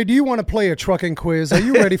 Mama Leone, do you want to play a trucking quiz? Are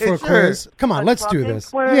you ready for a Sure. quiz? Come on, A let's do trucking this.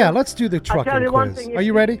 quiz? Yeah, let's do the I tell trucking you one quiz. thing, Are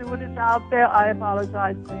you if ready? Dude is out there, I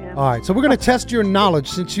apologize to him. All right, so we're going to test your knowledge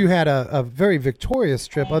since you had a very victorious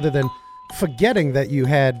trip, other than forgetting that you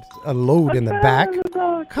had a load in the back.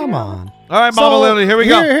 Come on. All right, Mama Lily, here we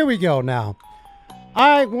go. Here we go now.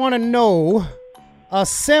 I want to know, a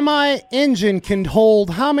semi-engine can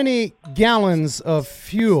hold how many gallons of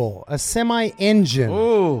fuel? A semi-engine.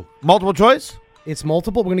 Ooh. Multiple choice? It's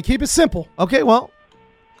multiple. We're going to keep it simple. Okay, well.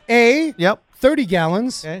 A, Yep. 30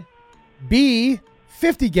 gallons. Okay. B,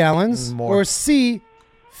 50 gallons. More. Or C,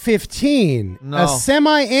 15. No. A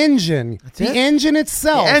semi-engine, the it? engine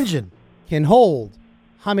itself, The engine. can hold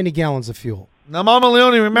how many gallons of fuel? Now, Mama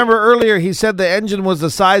Leone, remember earlier he said the engine was the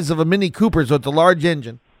size of a Mini Cooper, so it's a large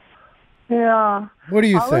engine. Yeah. What do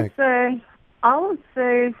you I think? would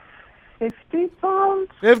say 50 pounds.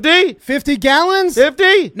 50? 50 gallons?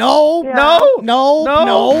 50? No. Yeah. No? No.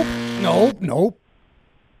 No. No. No.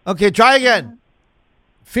 Okay, try again.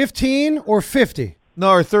 15 or 50? No,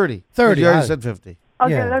 or 30. 30, You already I- said 50.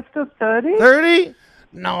 Okay, Yeah. let's do 30. 30?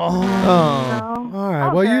 No. Oh. No. All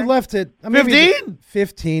right. Well, you Okay. left it. 15?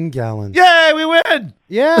 15 gallons. Yay, we win!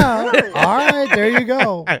 Yeah. All right. There you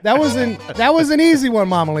go. That was an easy one,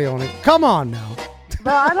 Mama Leone. Come on now.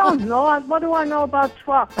 But I don't know. What do I know about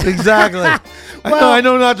trucks? Exactly. I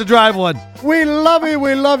know not to drive one. We love you.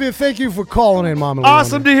 We love you. Thank you for calling in, Mama Leone.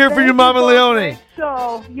 Awesome to hear from you, Mama Leone.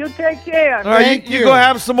 So, you take care. All right, Thank you you. go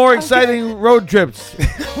have some more exciting road trips.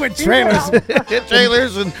 With trailers.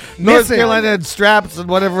 Trailers and North Missing. Carolina and straps and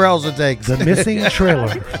whatever else it takes. The missing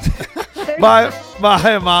trailer. Bye.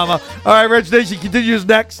 Bye, Mama. All right, Rich Nation continues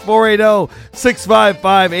next.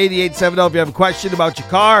 480-655-8870. If you have a question about your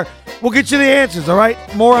car, we'll get you the answers, all right?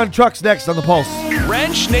 More on trucks next on The Pulse.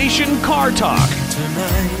 Wrench Nation Car Talk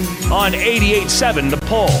on 88.7 The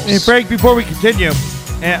Pulse. Hey, Frank, before we continue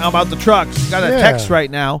about the trucks, got a text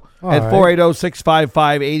right now at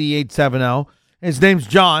 480-655-8870. His name's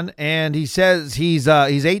John, and he says he's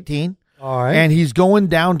 18. All right. And he's going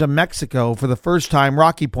down to Mexico for the first time,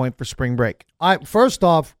 Rocky Point, for spring break. First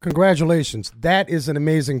off, congratulations. That is an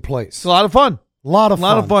amazing place. It's a lot of fun. A lot of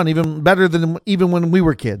fun, even better than even when we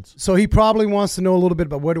were kids. So he probably wants to know a little bit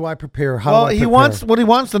about where do I prepare? How do I prepare? What he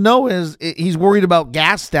wants to know is he's worried about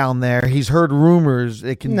gas down there. He's heard rumors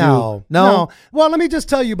it can No. No. Well, let me just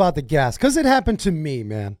tell you about the gas because it happened to me,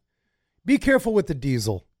 man. Be careful with the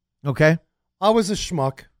diesel. Okay. I was a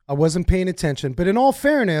schmuck. I wasn't paying attention. But in all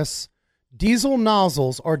fairness, diesel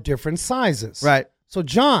nozzles are different sizes. Right. So,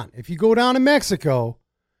 John, if you go down to Mexico,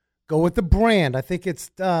 go with the brand. I think it's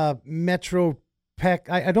Metro Pec.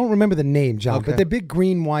 I don't remember the name, John, but the big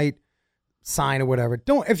green, white sign or whatever.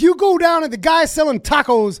 If you go down and the guy selling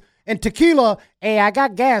tacos and tequila, hey, I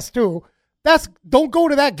got gas too. Don't go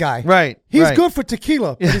to that guy. Right. He's good for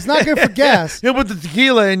tequila, but he's not good for gas. He'll put the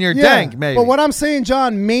tequila in your tank, maybe. But what I'm saying,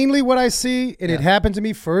 John, mainly what I see, and it happened to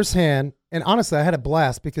me firsthand, and honestly, I had a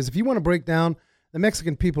blast because if you want to break down, the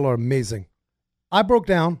Mexican people are amazing. I broke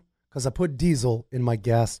down because I put diesel in my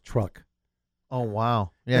gas truck. Oh,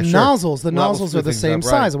 wow. Yeah, the nozzles are the same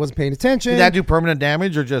size. I wasn't paying attention. Did that do permanent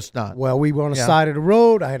damage or just not? Well, we were on the side of the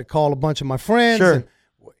road. I had to call a bunch of my friends. Sure. And,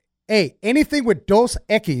 hey, anything with Dos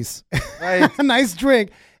Equis, right. A nice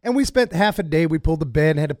drink. And we spent half a day. We pulled the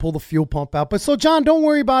bed and had to pull the fuel pump out. But so, John, don't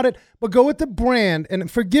worry about it. But go with the brand. And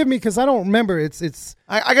forgive me because I don't remember.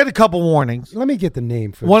 I got a couple warnings. Let me get the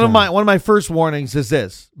name for one John. of my first warnings is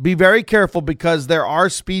this: be very careful because there are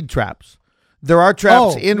speed traps. There are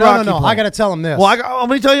traps in Rocky Point. I got to tell him this. Well, I'm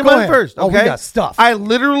going to tell you mine first. Okay? Oh, we got stuff. I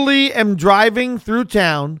literally am driving through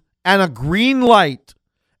town and a green light,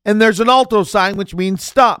 and there's an alto sign, which means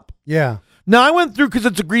stop. Yeah. Now, I went through because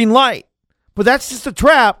it's a green light, but that's just a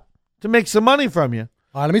trap to make some money from you.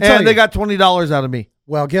 All right, let me tell you. And they got $20 out of me.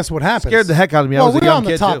 Well, guess what happens? Scared the heck out of me. Well, I was a young on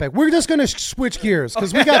the kid, topic. too. We're just going to switch gears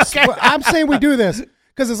because we got. I'm saying we do this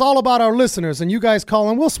because it's all about our listeners, and you guys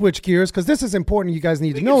call and we'll switch gears because this is important. You guys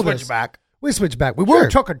need to know this. Switch back. We switch back. We were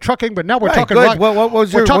talking trucking, but now we're talking. Good. What are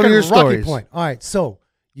your Rocky stories? Point. All right, so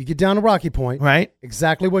you get down to Rocky Point, right?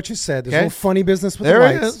 Exactly what you said. There's Okay. no funny business with There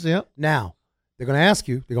the it lights. is, yeah. Now they're going to ask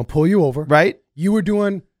you. They're going to pull you over, right? You were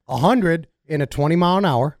doing 100 in a 20-mile an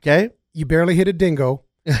hour. Okay. You barely hit a dingo.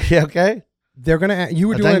 Yeah. Okay. They're going to. You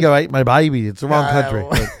were A doing. dingo ate my baby. It's the wrong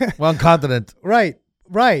country, wrong continent. Right.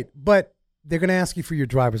 But they're going to ask you for your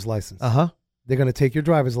driver's license. They're going to take your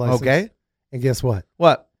driver's license. Okay. And guess what?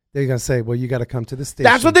 What? They're going to say, well, you got to come to the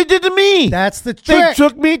station. That's what they did to me. That's the They trick.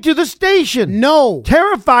 took me to the station. No.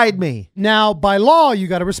 Terrified me. Now, by law, you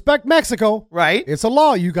got to respect Mexico. Right. It's a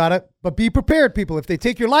law. You got to, but be prepared, people. If they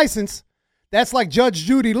take your license, that's like Judge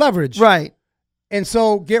Judy leverage. Right. And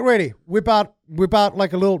so get ready. Whip out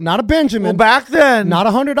like a little, not a Benjamin. Well, back then. Not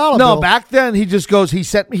 $100 bill. No, back then he just goes, he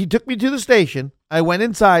took me to the station. I went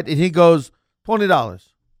inside and he goes, $20.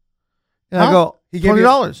 And I go, He gave you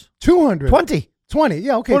 $20. $200. 20.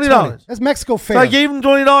 Yeah, okay. $20. That's Mexico fair. So I gave him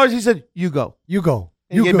 $20. He said, you go. You go.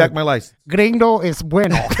 And he gave back my license. Gringo es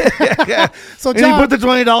bueno. So And John, he put the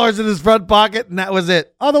 $20 in his front pocket and that was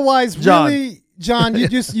it. otherwise, John. really, John, you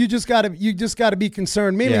just gotta be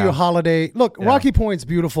concerned. Maybe Yeah. your holiday. Look, Yeah. Rocky Point's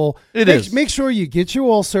beautiful. It is. Make sure you get your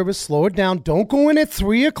oil service. Slow it down. Don't go in at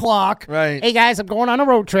 3:00. Right. Hey guys, I'm going on a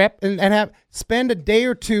road trip and spend a day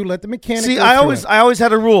or two. Let the mechanic. See, go I through it. always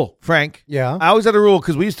had a rule, Frank. Yeah. I always had a rule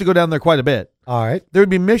because we used to go down there quite a bit. All right. There would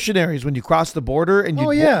be missionaries when you cross the border and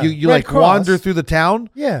Oh, yeah. you Red like Cross. wander through the town.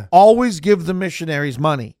 Yeah. Always give the missionaries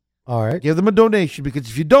money. All right. Give them a donation because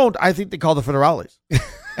if you don't, I think they call the federales.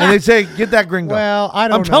 And they say, get that gringo. Well, I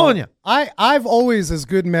don't know. I'm telling you. I've always, as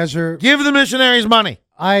good measure. Give the missionaries money.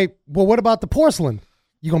 Well, what about the porcelain?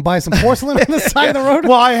 You gonna buy some porcelain on the side of the road?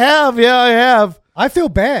 Well, I have. Yeah, I have. I feel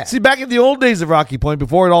bad. See, back in the old days of Rocky Point,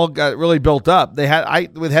 before it all got really built up, they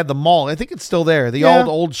had the mall. I think it's still there. The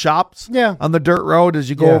old shops on the dirt road as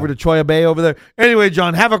you go over to Choya Bay over there. Anyway,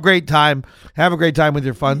 John, have a great time. Have a great time with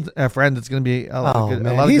your friend. It's going to be a lot of good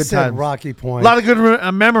times. Rocky Point. A lot of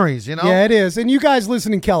good memories, you know? Yeah, it is. And you guys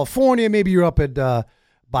listen in California, maybe you're up at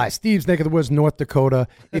by Steve's neck of the woods, North Dakota.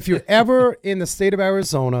 If you're ever in the state of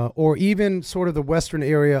Arizona or even sort of the western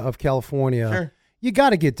area of California, you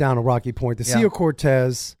got to get down to Rocky Point. The Sea of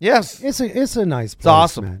Cortez. Yes. It's a nice place. It's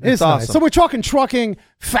awesome. Man. It's nice. awesome. So we're talking trucking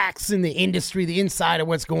facts in the industry, the inside of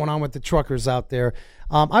what's going on with the truckers out there.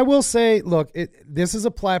 I will say, look, this is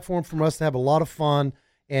a platform for us to have a lot of fun,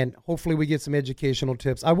 and hopefully we get some educational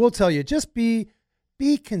tips. I will tell you, just be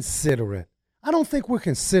considerate. I don't think we're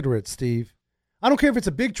considerate, Steve. I don't care if it's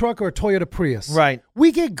a big truck or a Toyota Prius. Right.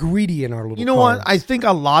 We get greedy in our little You know cars. what? I think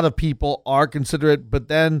a lot of people are considerate, but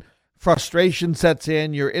then frustration sets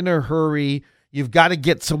in. You're in a hurry. You've got to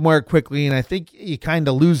get somewhere quickly, and I think you kind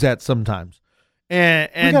of lose that sometimes. And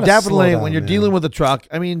gotta definitely slow down, when you're man. dealing with a truck,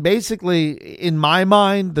 I mean, basically, in my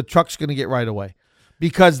mind, the truck's going to get right away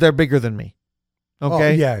because they're bigger than me. Okay?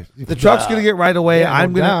 Oh, yeah. The truck's going to get right away. Yeah,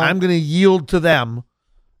 no doubt. I'm going to yield to them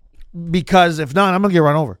because if not, I'm going to get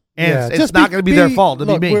run over. And Yeah, it's just not going to be their fault.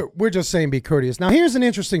 It'll Look, be me. we're just saying be courteous. Now, here's an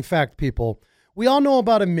interesting fact, people. We all know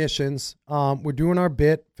about emissions. We're doing our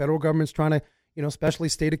bit. Federal government's trying to, especially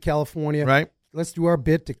state of California. Right. Let's do our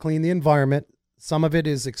bit to clean the environment. Some of it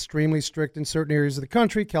is extremely strict in certain areas of the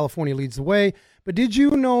country. California leads the way. But did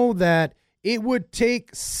you know that it would take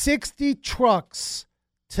 60 trucks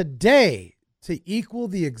today to equal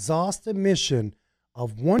the exhaust emission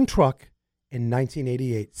of one truck in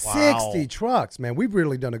 1988? Wow. 60 trucks, man. We've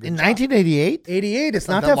really done a good In job. 1988? 88, it's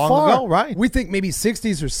Not not that that long far. ago, right. We think maybe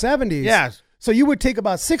 60s or 70s. Yes. So you would take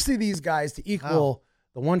about 60 of these guys to equal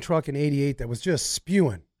the one truck in 88 that was just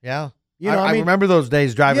spewing. Yeah. I mean, remember those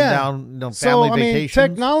days driving yeah. down family So, I mean, vacations.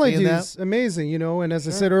 technology seeing that. is amazing, and as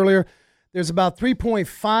I said earlier, there's about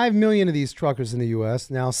 3.5 million of these truckers in the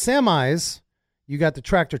U.S. Now, semis, you got the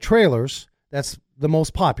tractor trailers. That's the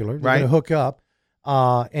most popular. They're Right. going to hook up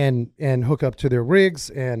and hook up to their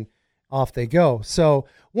rigs, and off they go. So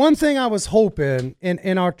one thing I was hoping,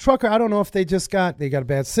 and our trucker, I don't know if they got a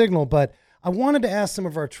bad signal, but I wanted to ask some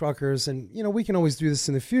of our truckers, and, we can always do this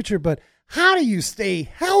in the future, but how do you stay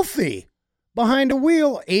healthy behind a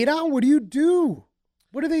wheel 8 hours? What do you do?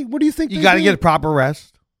 What do you think You they got to do? get proper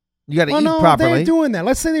rest. You got to Well, eat no, properly. they're doing that.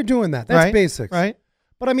 Let's say they're doing that. That's Right, basics. right.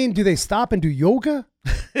 But, I mean, do they stop and do yoga?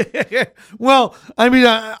 Well, I mean,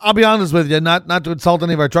 I'll be honest with you, not to insult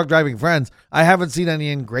any of our truck driving friends. I haven't seen any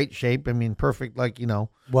in great shape. I mean, perfect, Well,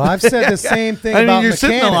 I've said the same thing I mean, about you're mechanics.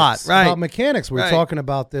 sitting a lot, right. About mechanics. We're Right. talking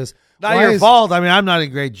about this. Not Why your is- fault. I mean, I'm not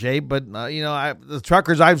in great shape, but the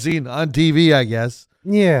truckers I've seen on TV, I guess,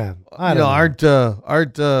 Yeah. I don't know.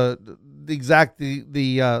 aren't exactly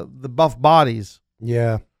the buff bodies.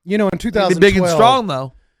 Yeah. In They're 2012, big and strong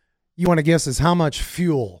though. you want to guess is how much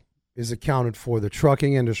fuel is accounted for the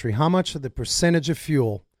trucking industry? How much of the percentage of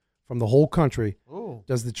fuel from the whole country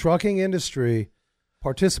does the trucking industry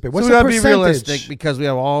participate? What's So we the gotta be percentage? realistic because we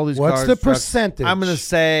have all these What's cars. the trucks. percentage? I'm going to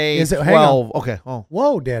say Is it- hang on. 12. Okay. Oh,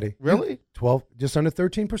 Whoa, Daddy. Really? 12, just under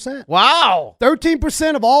 13%. wow.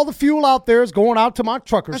 13% of all the fuel out there is going out to my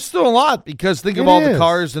truckers. That's still a lot because think of It all the is.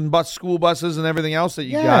 cars and school buses and everything else that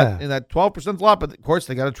you Yeah. got. And that 12% is a lot, but of course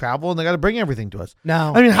they got to travel and they got to bring everything to us.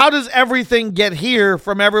 Now- I mean, how does everything get here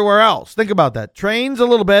from everywhere else? Think about that. Trains a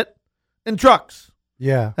little bit and trucks.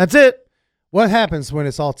 Yeah. That's it. What happens when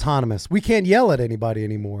it's autonomous? We can't yell at anybody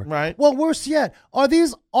anymore. Right. Well, worse yet, are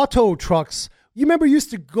these auto trucks? You remember you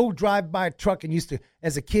used to go drive by a truck and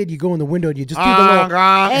as a kid, you go in the window and you just do the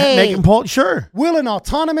little, hey, Make them pull. Sure. will an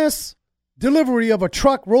autonomous delivery of a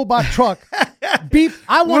robot truck, beep?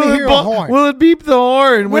 I want to Will it hear a bu- horn. Will it beep the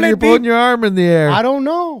horn Will when it you're putting beep? your arm in the air? I don't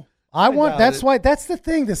know. doubt That's it. why, that's the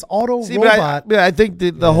thing, this auto See, but robot. I think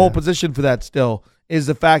the whole position for that still is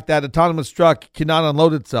the fact that autonomous truck cannot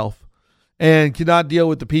unload itself and cannot deal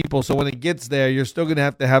with the people. So when it gets there, you're still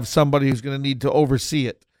going to have somebody who's going to need to oversee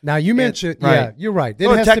it. Now you mentioned, right. yeah, you're right. It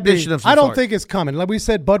Or a has to be. technician of some I don't sort. think it's coming. Like we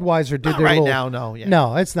said, Budweiser did Not their right little, now, no, yeah.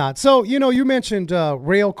 no, it's not. So you mentioned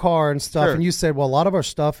rail car and stuff, Sure. and you said, well, a lot of our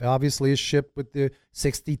stuff obviously is shipped with the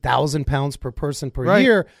 60,000 pounds per person per Right.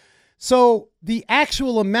 year. So the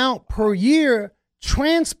actual amount per year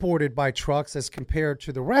transported by trucks as compared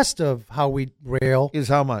to the rest of how we rail Is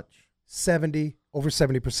how much? over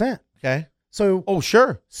 70%. Okay. So Oh,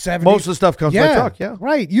 sure. 70. Most of the stuff comes by truck, yeah.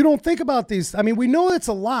 Right. You don't think about these. I mean, we know it's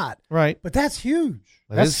a lot. Right. But that's huge.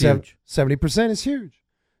 That is huge. 70% is huge.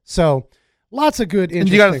 So lots of good, And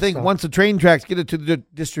interesting you got to think, stuff. once the train tracks get it to the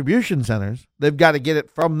distribution centers, they've got to get it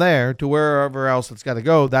from there to wherever else it's got to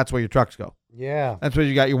go. That's where your trucks go. Yeah. That's where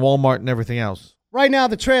you got your Walmart and everything else. Right now,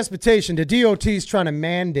 the transportation, the DOT is trying to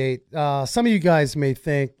mandate. Some of you guys may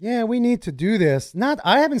think, yeah, we need to do this.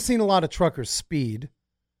 I haven't seen a lot of truckers speed.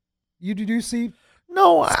 You do see?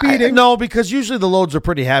 No, Speeding. no, because usually the loads are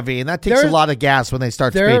pretty heavy, and that takes They're- a lot of gas when they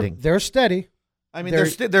start speeding. They're steady. I mean, they're-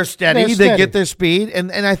 they're steady. they're They steady. get their speed,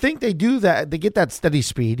 and I think they do that. They get that steady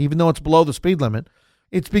speed, even though it's below the speed limit,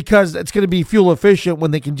 It's because it's going to be fuel efficient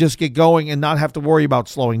when they can just get going and not have to worry about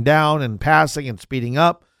slowing down and passing and speeding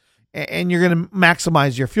up. And you're going to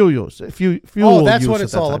maximize your fuel use. That's what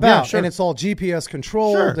it's all about. Yeah, sure. And it's all GPS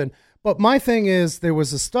controlled. Sure. But my thing is, there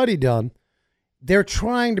was a study done. They're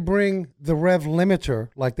trying to bring the rev limiter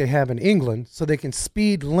like they have in England so they can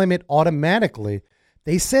speed limit automatically.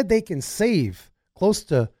 They said they can save close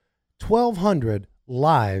to 1,200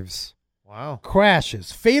 lives. Wow.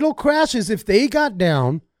 Crashes, fatal crashes if they got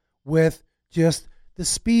down with just the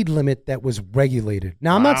speed limit that was regulated.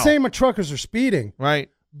 Now, I'm not saying my truckers are speeding. Right.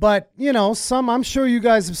 But, I'm sure you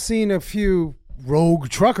guys have seen a few rogue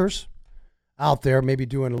truckers out there maybe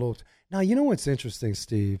doing a little. Now, you know what's interesting,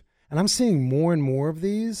 Steve? And I'm seeing more and more of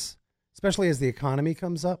these, especially as the economy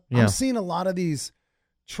comes up. Yeah. I'm seeing a lot of these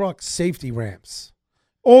truck safety ramps.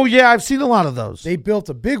 Oh, yeah, I've seen a lot of those. They built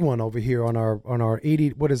a big one over here on our 80,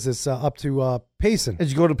 what is this, up to Payson.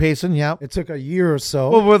 As you go to Payson, yeah. It took a year or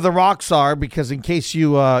so. Well, where the rocks are, because in case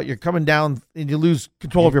you're coming down and you lose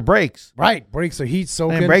control of your brakes. Right, brakes are heat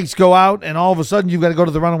soaking. And brakes go out, and all of a sudden you've got to go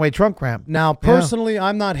to the runaway trunk ramp. Now, personally,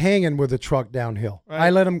 I'm not hanging with a truck downhill. Right. I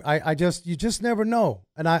let them. You just never know,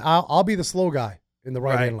 and I'll be the slow guy in the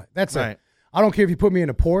right lane. That's it. I don't care if you put me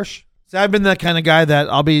in a Porsche. See, I've been that kind of guy that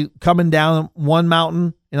I'll be coming down one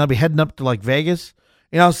mountain and I'll be heading up to like Vegas,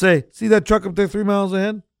 and I'll say, "See that truck up there 3 miles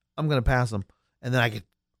ahead? I'm gonna pass them," and then I could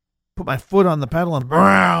put my foot on the pedal and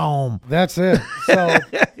boom. That's it. So,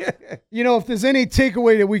 if there's any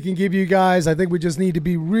takeaway that we can give you guys, I think we just need to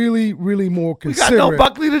be really, really more considerate. We got no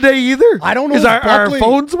Buckley today either. I don't know. Is our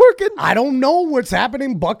phones working? I don't know what's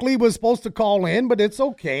happening. Buckley was supposed to call in, but it's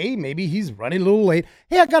okay. Maybe he's running a little late.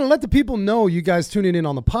 Hey, I got to let the people know, you guys tuning in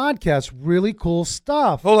on the podcast, really cool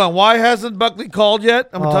stuff. Hold on. Why hasn't Buckley called yet?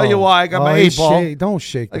 I'm going to tell you why. I got my 8 ball. Don't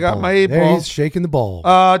shake the ball. I got my 8 there ball. He's shaking the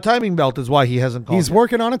ball. Timing belt is why he hasn't called He's yet.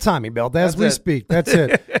 working on a timing belt as we speak. That's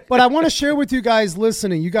it. But I want to share with you guys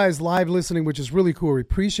listening, you guys live listening, which is really cool. We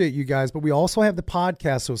appreciate you guys. But we also have the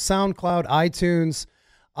podcast, so SoundCloud, iTunes,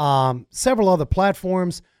 several other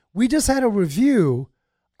platforms. We just had a review.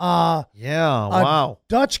 Wow.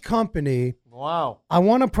 Dutch company. Wow. I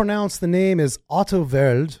want to pronounce the name is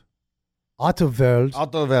Autoveld.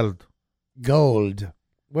 Gold.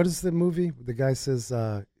 What is the movie? The guy says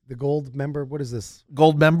the gold member. What is this?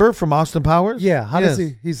 Gold member from Austin Powers? Yeah. How does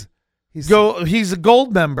he? He's a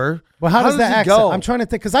gold member. Well, how does that he accent? go? I'm trying to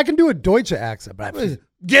think because I can do a Deutsche accent, but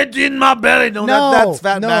get in my belly. No, that's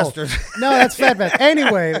Fat Bastard. No, that's Fat Bastard.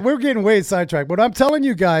 Anyway, we're getting way sidetracked. But I'm telling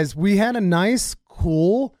you guys, we had a nice,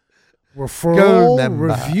 cool referral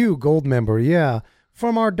review, gold member,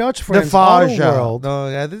 from our Dutch friends, Autoworld.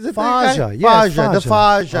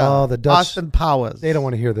 Faja. Oh, the Dutch. Austin Powers. They don't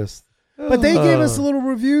want to hear this. But they gave us a little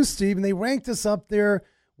review, Steve, and they ranked us up there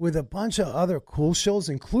with a bunch of other cool shows,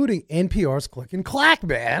 including NPR's Click and Clack,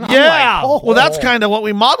 man. Yeah. Well, that's kind of what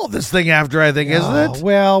we modeled this thing after, I think, isn't it?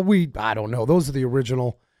 Well, I don't know. Those are the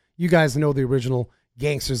original. You guys know the original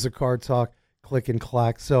Gangsters of Car Talk, Click and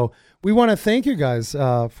Clack. So we want to thank you guys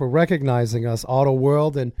for recognizing us,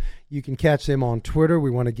 Autoworld, and you can catch them on Twitter. We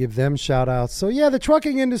want to give them shout outs. So the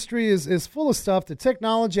trucking industry is full of stuff. The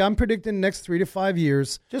technology, I'm predicting the next 3 to 5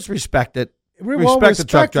 years. Just respect it. Respect the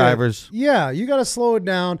truck drivers. Yeah, you got to slow it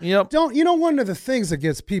down. Yep. One of the things that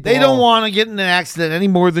gets people, they don't want to get in an accident any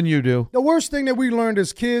more than you do. The worst thing that we learned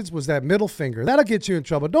as kids was that middle finger. That'll get you in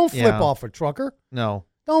trouble. Don't flip off a trucker. No.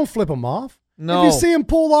 Don't flip them off. No. If you see him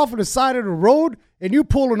pulled off on the side of the road and you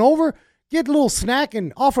pulling over, get a little snack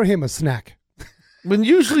and offer him a snack. When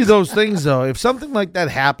usually those things, though, if something like that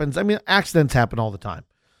happens, I mean, accidents happen all the time.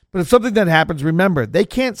 But if something that happens, remember, they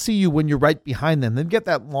can't see you when you're right behind them. They get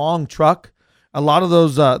that long truck. A lot of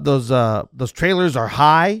those trailers are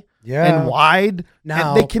high and wide,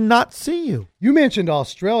 now, and they cannot see you. You mentioned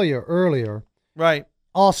Australia earlier. Right.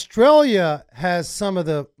 Australia has some of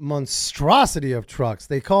the monstrosity of trucks.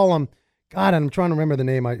 They call them, God, I'm trying to remember the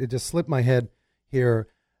name. It just slipped my head here.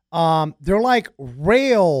 They're like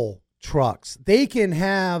rail trucks. They can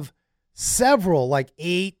have several, like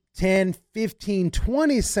 8, 10, 15,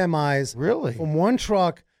 20 semis really from one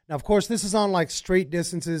truck. Now, of course, this is on like straight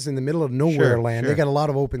distances in the middle of nowhere land. They got a lot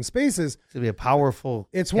of open spaces. It's going to be a powerful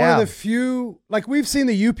It's cab. one of the few, like we've seen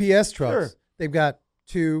the UPS trucks. Sure. They've got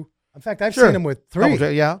 2. In fact, I've seen them with 3.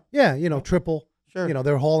 Yeah, triple. Sure.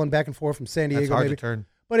 They're hauling back and forth from San Diego. That's hard maybe. to turn.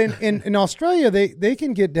 But in Australia, they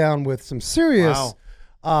can get down with some serious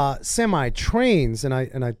semi-trains, and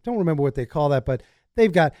I don't remember what they call that, but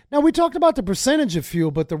they've got. Now, we talked about the percentage of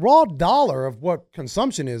fuel, but the raw dollar of what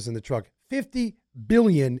consumption is in the truck, 50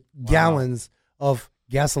 billion gallons of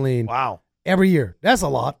gasoline. Wow. Every year. That's a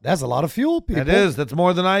lot. That's a lot of fuel, people. That is. That's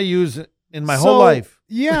more than I use in my whole life.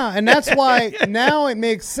 Yeah, and that's why now it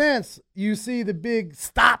makes sense. You see the big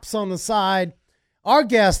stops on the side. Our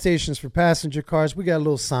gas stations for passenger cars, we got a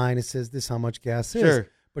little sign that says this how much gas is. Sure.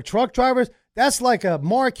 But truck drivers, that's like a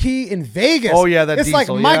marquee in Vegas. Oh, yeah, that it's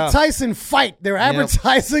diesel, like Mike yeah. Tyson fight. They're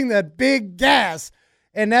advertising that big gas.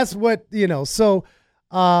 And that's what, so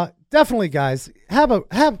definitely, guys,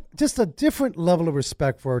 have just a different level of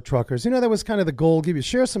respect for our truckers. That was kind of the goal.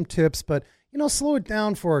 Share some tips, but, slow it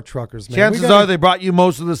down for our truckers, man. Chances are they brought you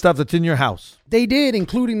most of the stuff that's in your house. They did,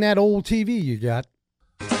 including that old TV you got.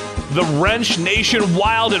 The Wrench Nation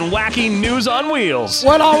Wild and Wacky News on Wheels.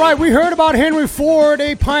 Well, all right, we heard about Henry Ford,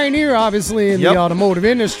 a pioneer, obviously, in the automotive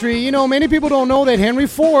industry. Many people don't know that Henry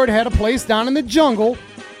Ford had a place down in the jungle,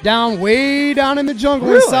 way down in the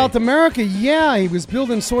jungle in South America. Yeah, he was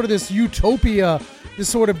building sort of this utopia, this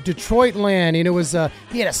sort of Detroit land. And it was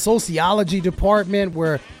he had a sociology department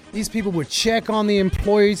where these people would check on the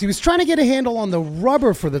employees. He was trying to get a handle on the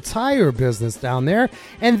rubber for the tire business down there,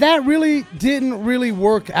 and that really didn't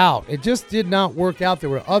work out. It just did not work out. There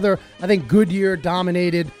were other, I think Goodyear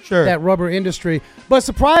dominated that rubber industry. But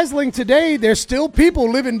surprisingly today, there's still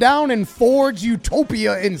people living down in Ford's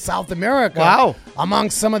utopia in South America. Wow.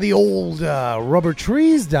 Amongst some of the old rubber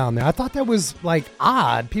trees down there. I thought that was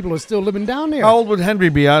odd. People are still living down there. How old would Henry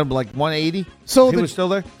be? Like 180? So he was still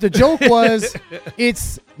there? The joke was,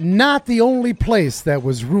 it's not the only place that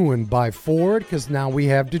was ruined by Ford, because now we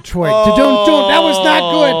have Detroit. Oh. That was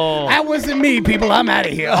not good. That wasn't me, people. I'm out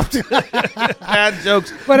of here. Bad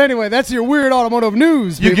jokes. But anyway, that's your weird automotive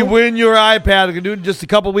news. You can win your iPad. You can do it in just a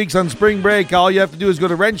couple weeks on spring break. All you have to do is go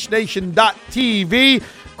to wrenchnation.tv.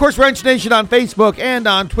 Of course, Wrench Nation on Facebook and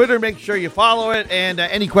on Twitter. Make sure you follow it. And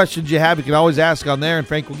any questions you have, you can always ask on there, and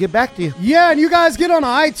Frank will get back to you. Yeah, and you guys get on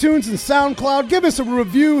iTunes and SoundCloud. Give us a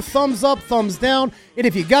review, thumbs up, thumbs down. And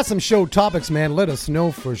if you got some show topics, man, let us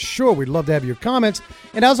know for sure. We'd love to have your comments.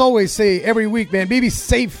 And as always say every week, man, be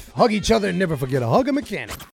safe, hug each other, and never forget to hug a mechanic.